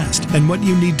money will last, and what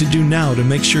you need to do now to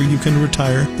make sure you can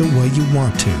retire the way you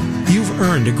want to. You've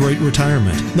earned a great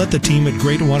retirement. Let the team at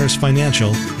Great Waters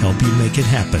Financial help you make it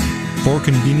happen. 4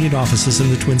 convenient offices in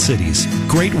the Twin Cities.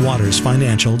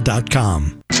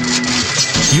 GreatWatersFinancial.com.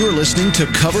 You're listening to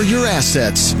Cover Your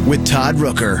Assets with Todd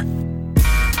Rooker.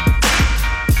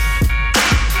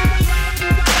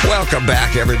 Welcome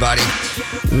back, everybody.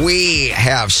 We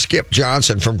have Skip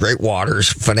Johnson from Great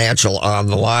Waters Financial on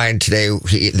the line today.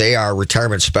 They are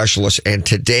retirement specialists, and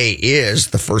today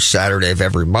is the first Saturday of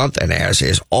every month. And as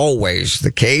is always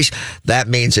the case, that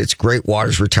means it's Great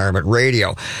Waters Retirement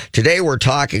Radio. Today, we're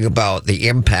talking about the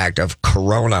impact of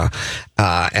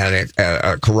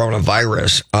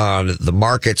coronavirus on the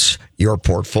markets, your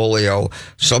portfolio,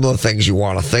 some of the things you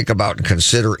want to think about and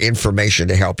consider, information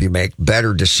to help you make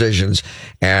better decisions.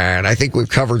 And I think we've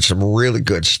covered some really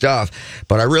good stuff,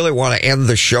 but I really want to end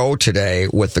the show today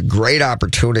with the great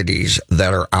opportunities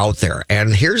that are out there.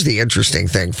 And here's the interesting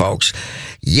thing, folks.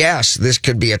 Yes, this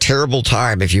can be a terrible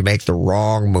time if you make the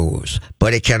wrong moves,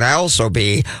 but it can also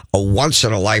be a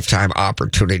once-in-a-lifetime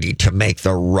opportunity to make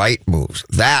the right moves.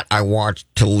 That I want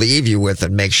to leave you with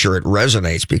and make sure it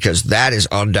resonates, because that is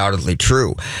undoubtedly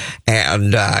true.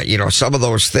 And, some of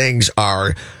those things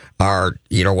are,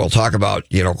 we'll talk about,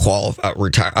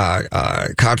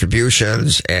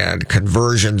 contributions and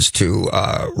conversions to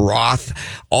Roth,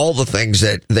 all the things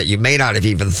that you may not have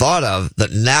even thought of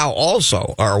that now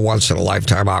also are a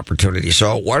once-in-a-lifetime opportunity.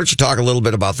 So why don't you talk a little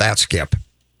bit about that, Skip?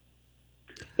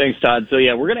 Thanks, Todd. So,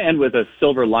 we're going to end with a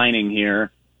silver lining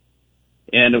here.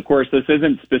 And, of course, this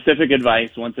isn't specific advice,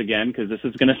 once again, because this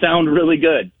is going to sound really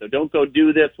good. So don't go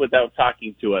do this without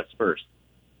talking to us first.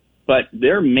 But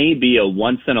there may be a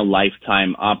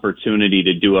once-in-a-lifetime opportunity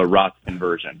to do a Roth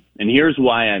conversion. And here's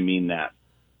why I mean that.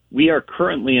 We are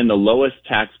currently in the lowest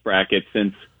tax bracket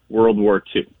since World War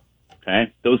II.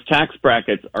 Okay? Those tax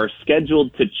brackets are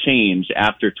scheduled to change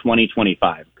after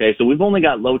 2025. Okay? So we've only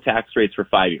got low tax rates for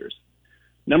 5 years.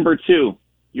 Number two,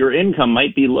 your income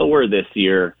might be lower this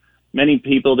year. Many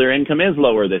people, their income is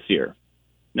lower this year.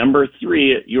 Number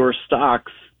three, your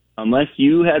stocks, unless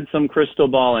you had some crystal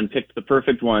ball and picked the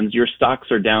perfect ones, your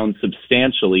stocks are down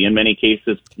substantially, in many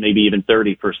cases, maybe even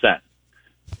 30%.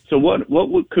 So what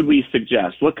could we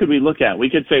suggest? What could we look at? We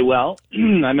could say, well,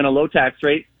 I'm in a low tax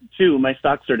rate. 2, my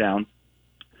stocks are down.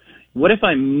 What if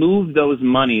I move those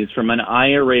monies from an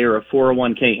IRA or a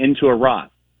 401k into a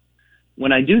Roth?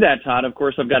 When I do that, Todd, of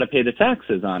course, I've got to pay the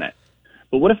taxes on it.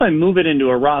 But what if I move it into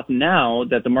a Roth now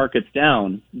that the market's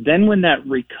down? Then when that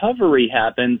recovery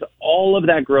happens, all of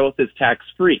that growth is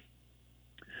tax-free.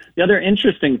 The other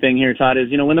interesting thing here, Todd,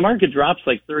 is, when the market drops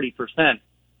like 30%,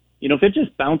 if it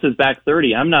just bounces back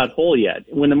 30, I'm not whole yet.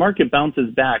 When the market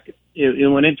bounces back,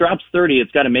 when it drops 30,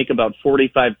 it's got to make about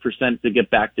 45% to get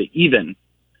back to even.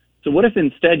 So what if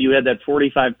instead you had that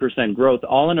 45% growth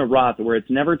all in a Roth where it's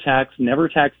never taxed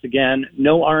again,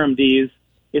 no RMDs?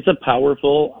 It's a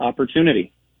powerful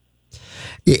opportunity.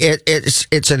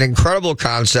 It's an incredible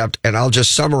concept, and I'll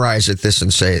just summarize it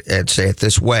and say it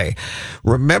this way.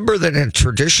 Remember that in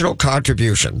traditional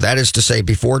contribution, that is to say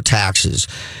before taxes,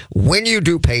 when you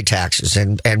do pay taxes,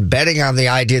 and betting on the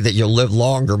idea that you'll live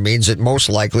longer means that most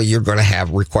likely you're going to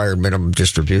have required minimum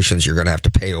distributions you're going to have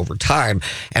to pay over time.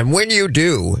 And when you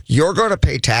do, you're going to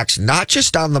pay tax not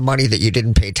just on the money that you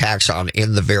didn't pay tax on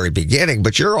in the very beginning,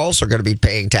 but you're also going to be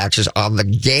paying taxes on the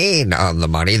gain on the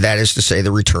money, that is to say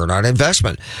the return on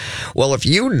investment. Well, if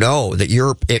you know that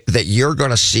you're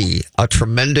going to see a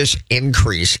tremendous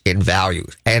increase in value,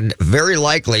 and very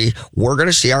likely we're going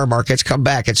to see our markets come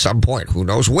back at some point. Who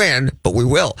knows when, but we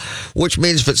will. Which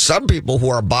means that some people who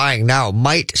are buying now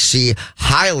might see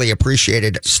highly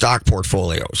appreciated stock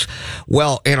portfolios.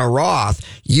 Well, in a Roth,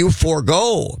 you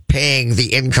forego paying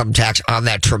the income tax on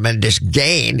that tremendous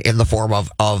gain in the form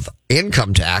of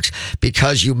income tax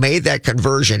because you made that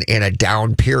conversion in a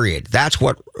down period. That's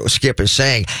what Skip is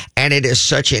saying. And it is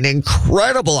such an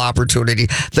incredible opportunity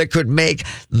that could make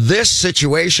this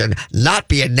situation not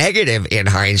be a negative in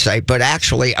hindsight, but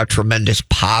actually a tremendous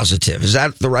positive. Is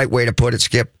that the right way to put it,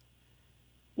 Skip?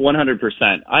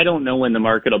 100%. I don't know when the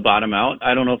market will bottom out.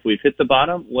 I don't know if we've hit the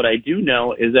bottom. What I do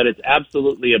know is that it's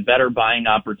absolutely a better buying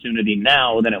opportunity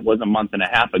now than it was a month and a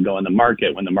half ago in the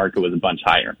market when the market was a bunch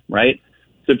higher, right?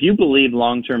 So if you believe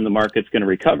long-term the market's going to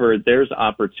recover, there's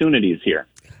opportunities here.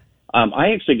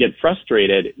 I actually get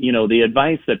frustrated, the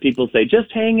advice that people say,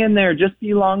 just hang in there, just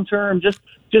be long-term, just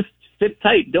sit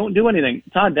tight, don't do anything.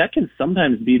 Todd, that can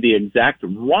sometimes be the exact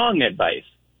wrong advice,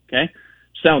 okay?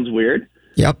 Sounds weird.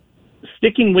 Yep.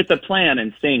 Sticking with the plan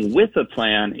and staying with the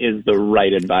plan is the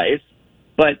right advice,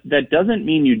 but that doesn't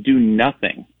mean you do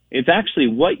nothing. It's actually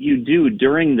what you do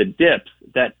during the dips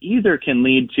that either can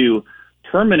lead to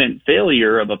permanent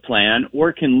failure of a plan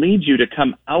or can lead you to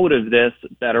come out of this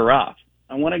better off.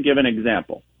 I want to give an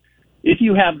example. If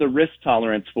you have the risk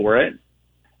tolerance for it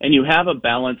and you have a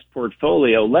balanced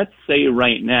portfolio, let's say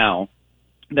right now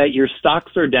that your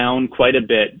stocks are down quite a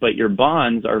bit, but your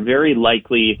bonds are very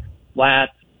likely flat,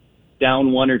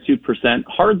 down 1 or 2%,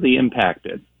 hardly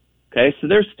impacted. Okay, so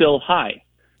they're still high.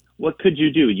 What could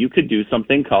you do? You could do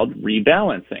something called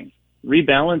rebalancing.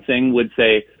 Rebalancing would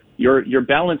say your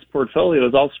balanced portfolio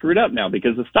is all screwed up now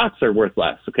because the stocks are worth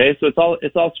less. Okay, so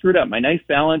it's all screwed up. My nice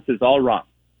balance is all wrong.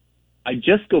 I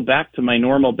just go back to my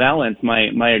normal balance,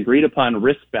 my agreed upon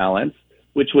risk balance,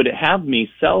 which would have me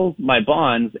sell my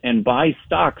bonds and buy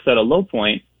stocks at a low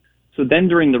point. So then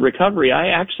during the recovery, I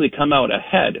actually come out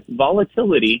ahead.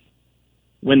 Volatility,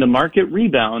 when the market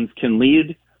rebounds, can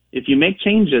lead, if you make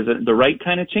changes, the right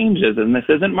kind of changes, and this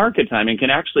isn't market timing, can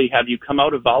actually have you come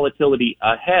out of volatility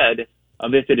ahead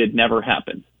of if it had never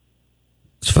happened.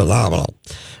 It's phenomenal.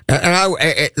 And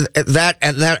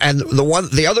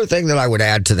the other thing that I would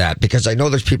add to that, because I know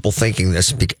there's people thinking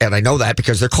this, and I know that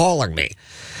because they're calling me.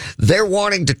 They're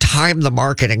wanting to time the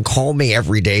market and call me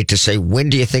every day to say, when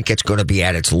do you think it's going to be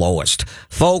at its lowest?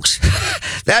 Folks,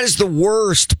 that is the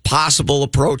worst possible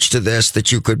approach to this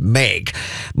that you could make.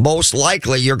 Most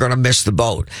likely you're going to miss the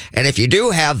boat. And if you do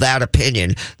have that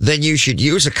opinion, then you should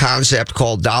use a concept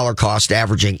called dollar cost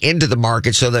averaging into the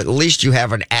market so that at least you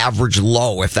have an average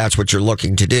low if that's what you're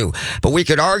looking to do. But we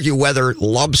could argue whether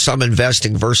lump sum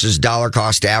investing versus dollar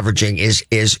cost averaging is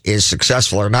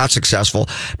successful or not successful.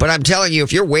 But I'm telling you,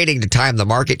 if you're waiting to time the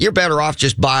market, you're better off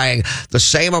just spending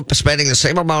the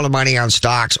same amount of money on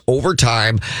stocks over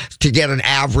time to get an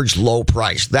average low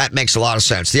price. That makes a lot of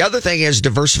sense. The other thing is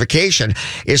diversification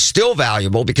is still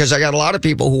valuable because I got a lot of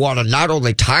people who want to not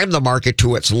only time the market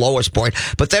to its lowest point,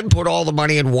 but then put all the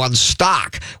money in one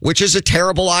stock, which is a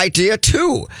terrible idea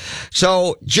too.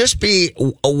 So just be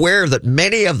aware that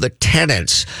many of the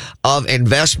tenets of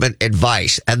investment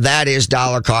advice, and that is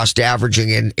dollar cost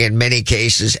averaging in many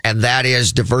cases, and that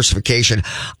is diversification,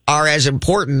 are as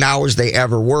important now as they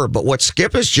ever were. But what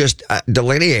Skip has just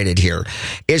delineated here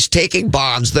is taking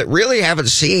bonds that really haven't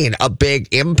seen a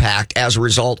big impact as a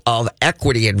result of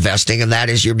equity investing, and that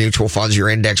is your mutual funds, your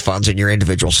index funds, and your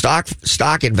individual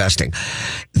stock investing.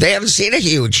 They haven't seen a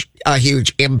huge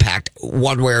impact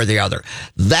one way or the other.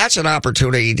 That's an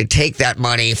opportunity to take that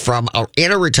money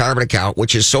in a retirement account,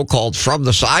 which is so-called from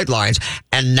the sidelines,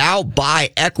 and now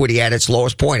buy equity at its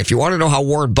lowest point. If you want to know how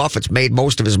Warren Buffett's made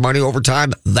most of his money over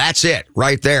time, that's it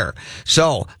right there.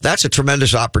 So that's a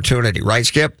tremendous opportunity, right,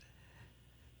 Skip?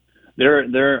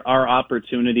 There are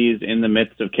opportunities in the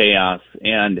midst of chaos,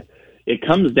 and it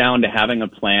comes down to having a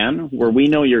plan where we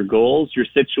know your goals, your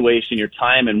situation, your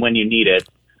time, and when you need it.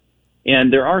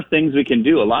 And there are things we can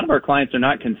do. A lot of our clients are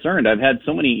not concerned. I've had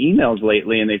so many emails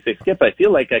lately, and they say, Skip, I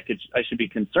feel like I should be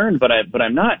concerned, but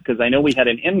I'm not, because I know we had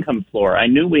an income floor. I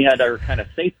knew we had our kind of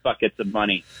safe buckets of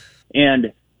money.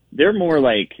 And they're more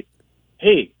like,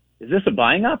 hey, is this a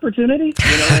buying opportunity?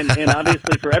 And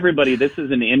obviously for everybody, this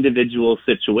is an individual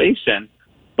situation,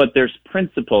 but there's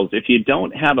principles. If you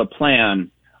don't have a plan,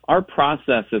 our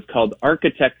process is called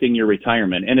architecting your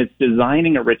retirement, and it's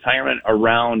designing a retirement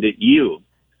around you.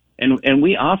 And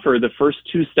we offer the first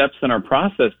 2 steps in our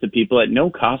process to people at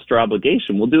no cost or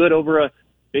obligation. We'll do it over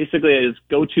basically a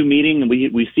go-to meeting.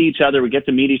 We see each other. We get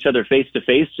to meet each other face to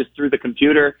face just through the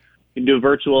computer. You can do a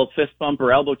virtual fist bump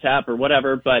or elbow tap or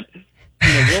whatever, but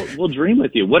we'll dream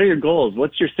with you. What are your goals?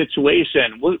 What's your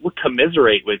situation? We'll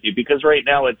commiserate with you, because right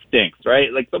now it stinks,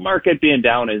 right? Like the market being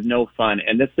down is no fun,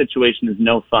 and this situation is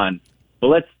no fun. But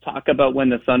let's talk about when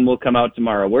the sun will come out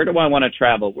tomorrow. Where do I want to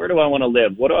travel? Where do I want to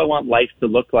live? What do I want life to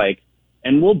look like?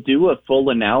 And we'll do a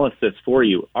full analysis for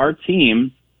you. Our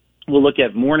team We'll look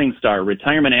at Morningstar,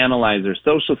 Retirement Analyzer,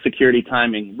 Social Security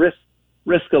timing,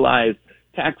 Riskalyze,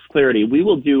 Tax Clarity. We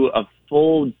will do a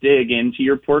full dig into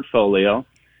your portfolio,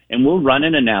 and we'll run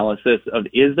an analysis of,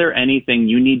 is there anything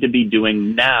you need to be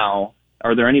doing now?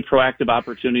 Are there any proactive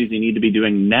opportunities you need to be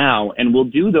doing now? And we'll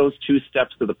do those 2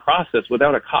 steps of the process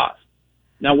without a cost.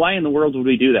 Now, why in the world would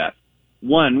we do that?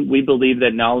 1, we believe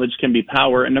that knowledge can be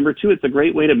power. And number 2, it's a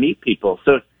great way to meet people.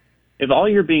 So if all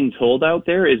you're being told out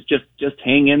there is just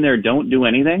hang in there, don't do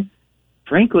anything,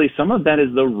 frankly, some of that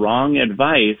is the wrong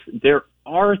advice. There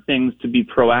are things to be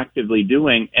proactively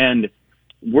doing. And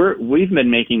we've been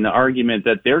making the argument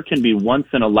that there can be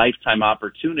once-in-a-lifetime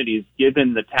opportunities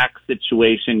given the tax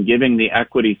situation, given the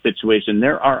equity situation.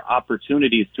 There are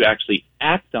opportunities to actually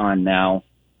act on now,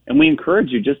 and we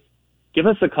encourage you, just give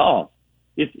us a call.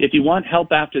 If you want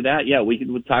help after that, yeah,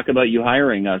 we'll talk about you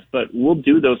hiring us, but we'll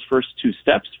do those first 2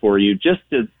 steps for you just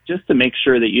to make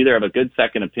sure that you either have a good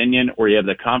second opinion or you have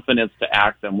the confidence to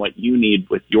act on what you need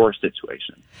with your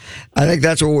situation. I think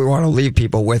that's what we want to leave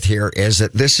people with here is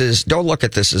that don't look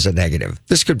at this as a negative.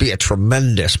 This could be a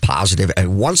tremendous positive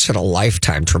and once in a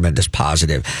lifetime tremendous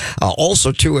positive.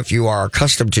 Also, too, if you are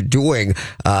accustomed to doing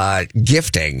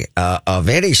gifting of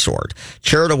any sort,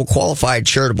 qualified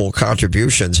charitable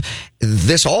contributions,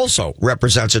 this also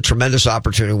represents a tremendous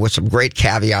opportunity with some great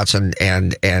caveats and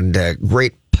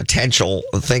great potential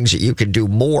things that you can do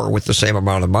more with the same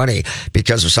amount of money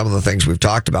because of some of the things we've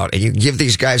talked about. And you can give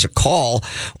these guys a call,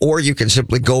 or you can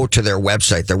simply go to their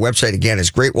website. Their website, again, is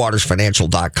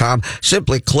greatwatersfinancial.com.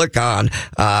 Simply click on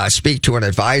speak to an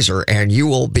advisor, and you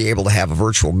will be able to have a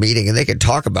virtual meeting, and they can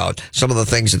talk about some of the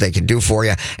things that they can do for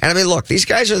you. And I mean, look, these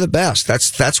guys are the best.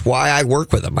 That's why I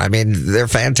work with them. I mean, they're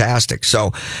fantastic.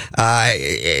 So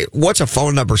what's a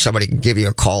phone number somebody can give you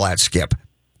a call at, Skip?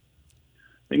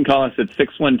 You can call us at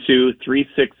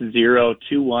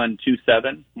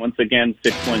 612-360-2127. Once again,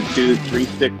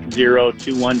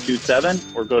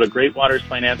 612-360-2127, or go to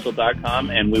greatwatersfinancial.com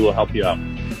and we will help you out.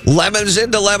 Lemons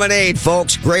into lemonade,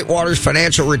 folks. Great Waters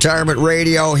Financial Retirement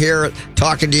Radio here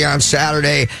talking to you on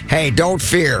Saturday. Hey, don't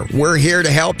fear. We're here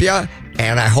to help you,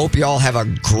 and I hope you all have a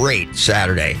great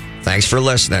Saturday. Thanks for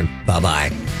listening.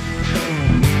 Bye-bye.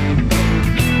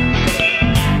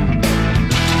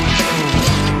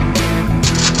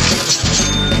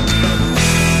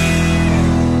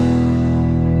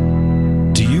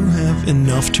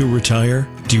 Enough to retire?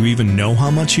 Do you even know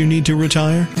how much you need to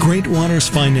retire? Great Waters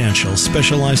Financial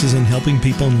specializes in helping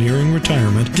people nearing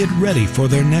retirement get ready for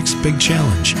their next big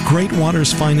challenge. Great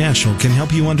Waters Financial can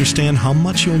help you understand how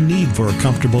much you'll need for a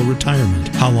comfortable retirement,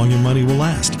 how long your money will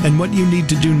last, and what you need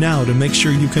to do now to make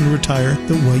sure you can retire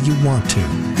the way you want to.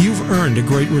 You've earned a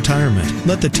great retirement.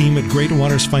 Let the team at Great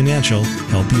Waters Financial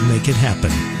help you make it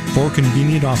happen. 4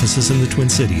 convenient offices in the Twin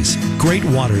Cities.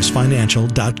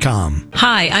 GreatWatersFinancial.com.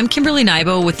 Hi, I'm Kimberly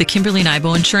Nybo with the Kimberly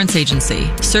Nybo Insurance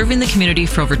Agency, serving the community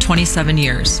for over 27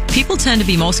 years. People tend to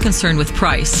be most concerned with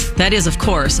price. That is, of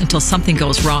course, until something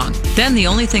goes wrong. Then the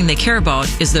only thing they care about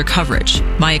is their coverage.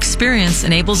 My experience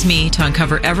enables me to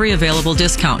uncover every available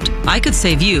discount. I could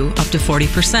save you up to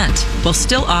 40%, while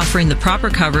still offering the proper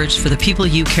coverage for the people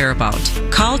you care about.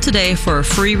 Call today for a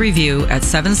free review at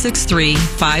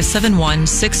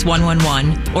 763-571-6111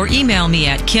 or email me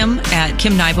at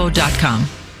kim@kimnybo.com.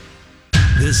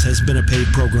 This has been a paid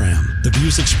program. The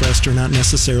views expressed are not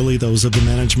necessarily those of the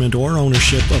management or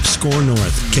ownership of SKOR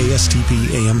North,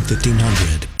 KSTP AM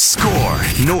 1500. SKOR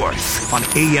North on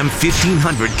AM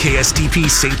 1500 KSTP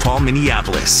St. Paul,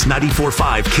 Minneapolis,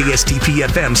 94.5 KSTP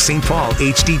FM St. Paul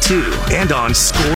HD2, and on SKOR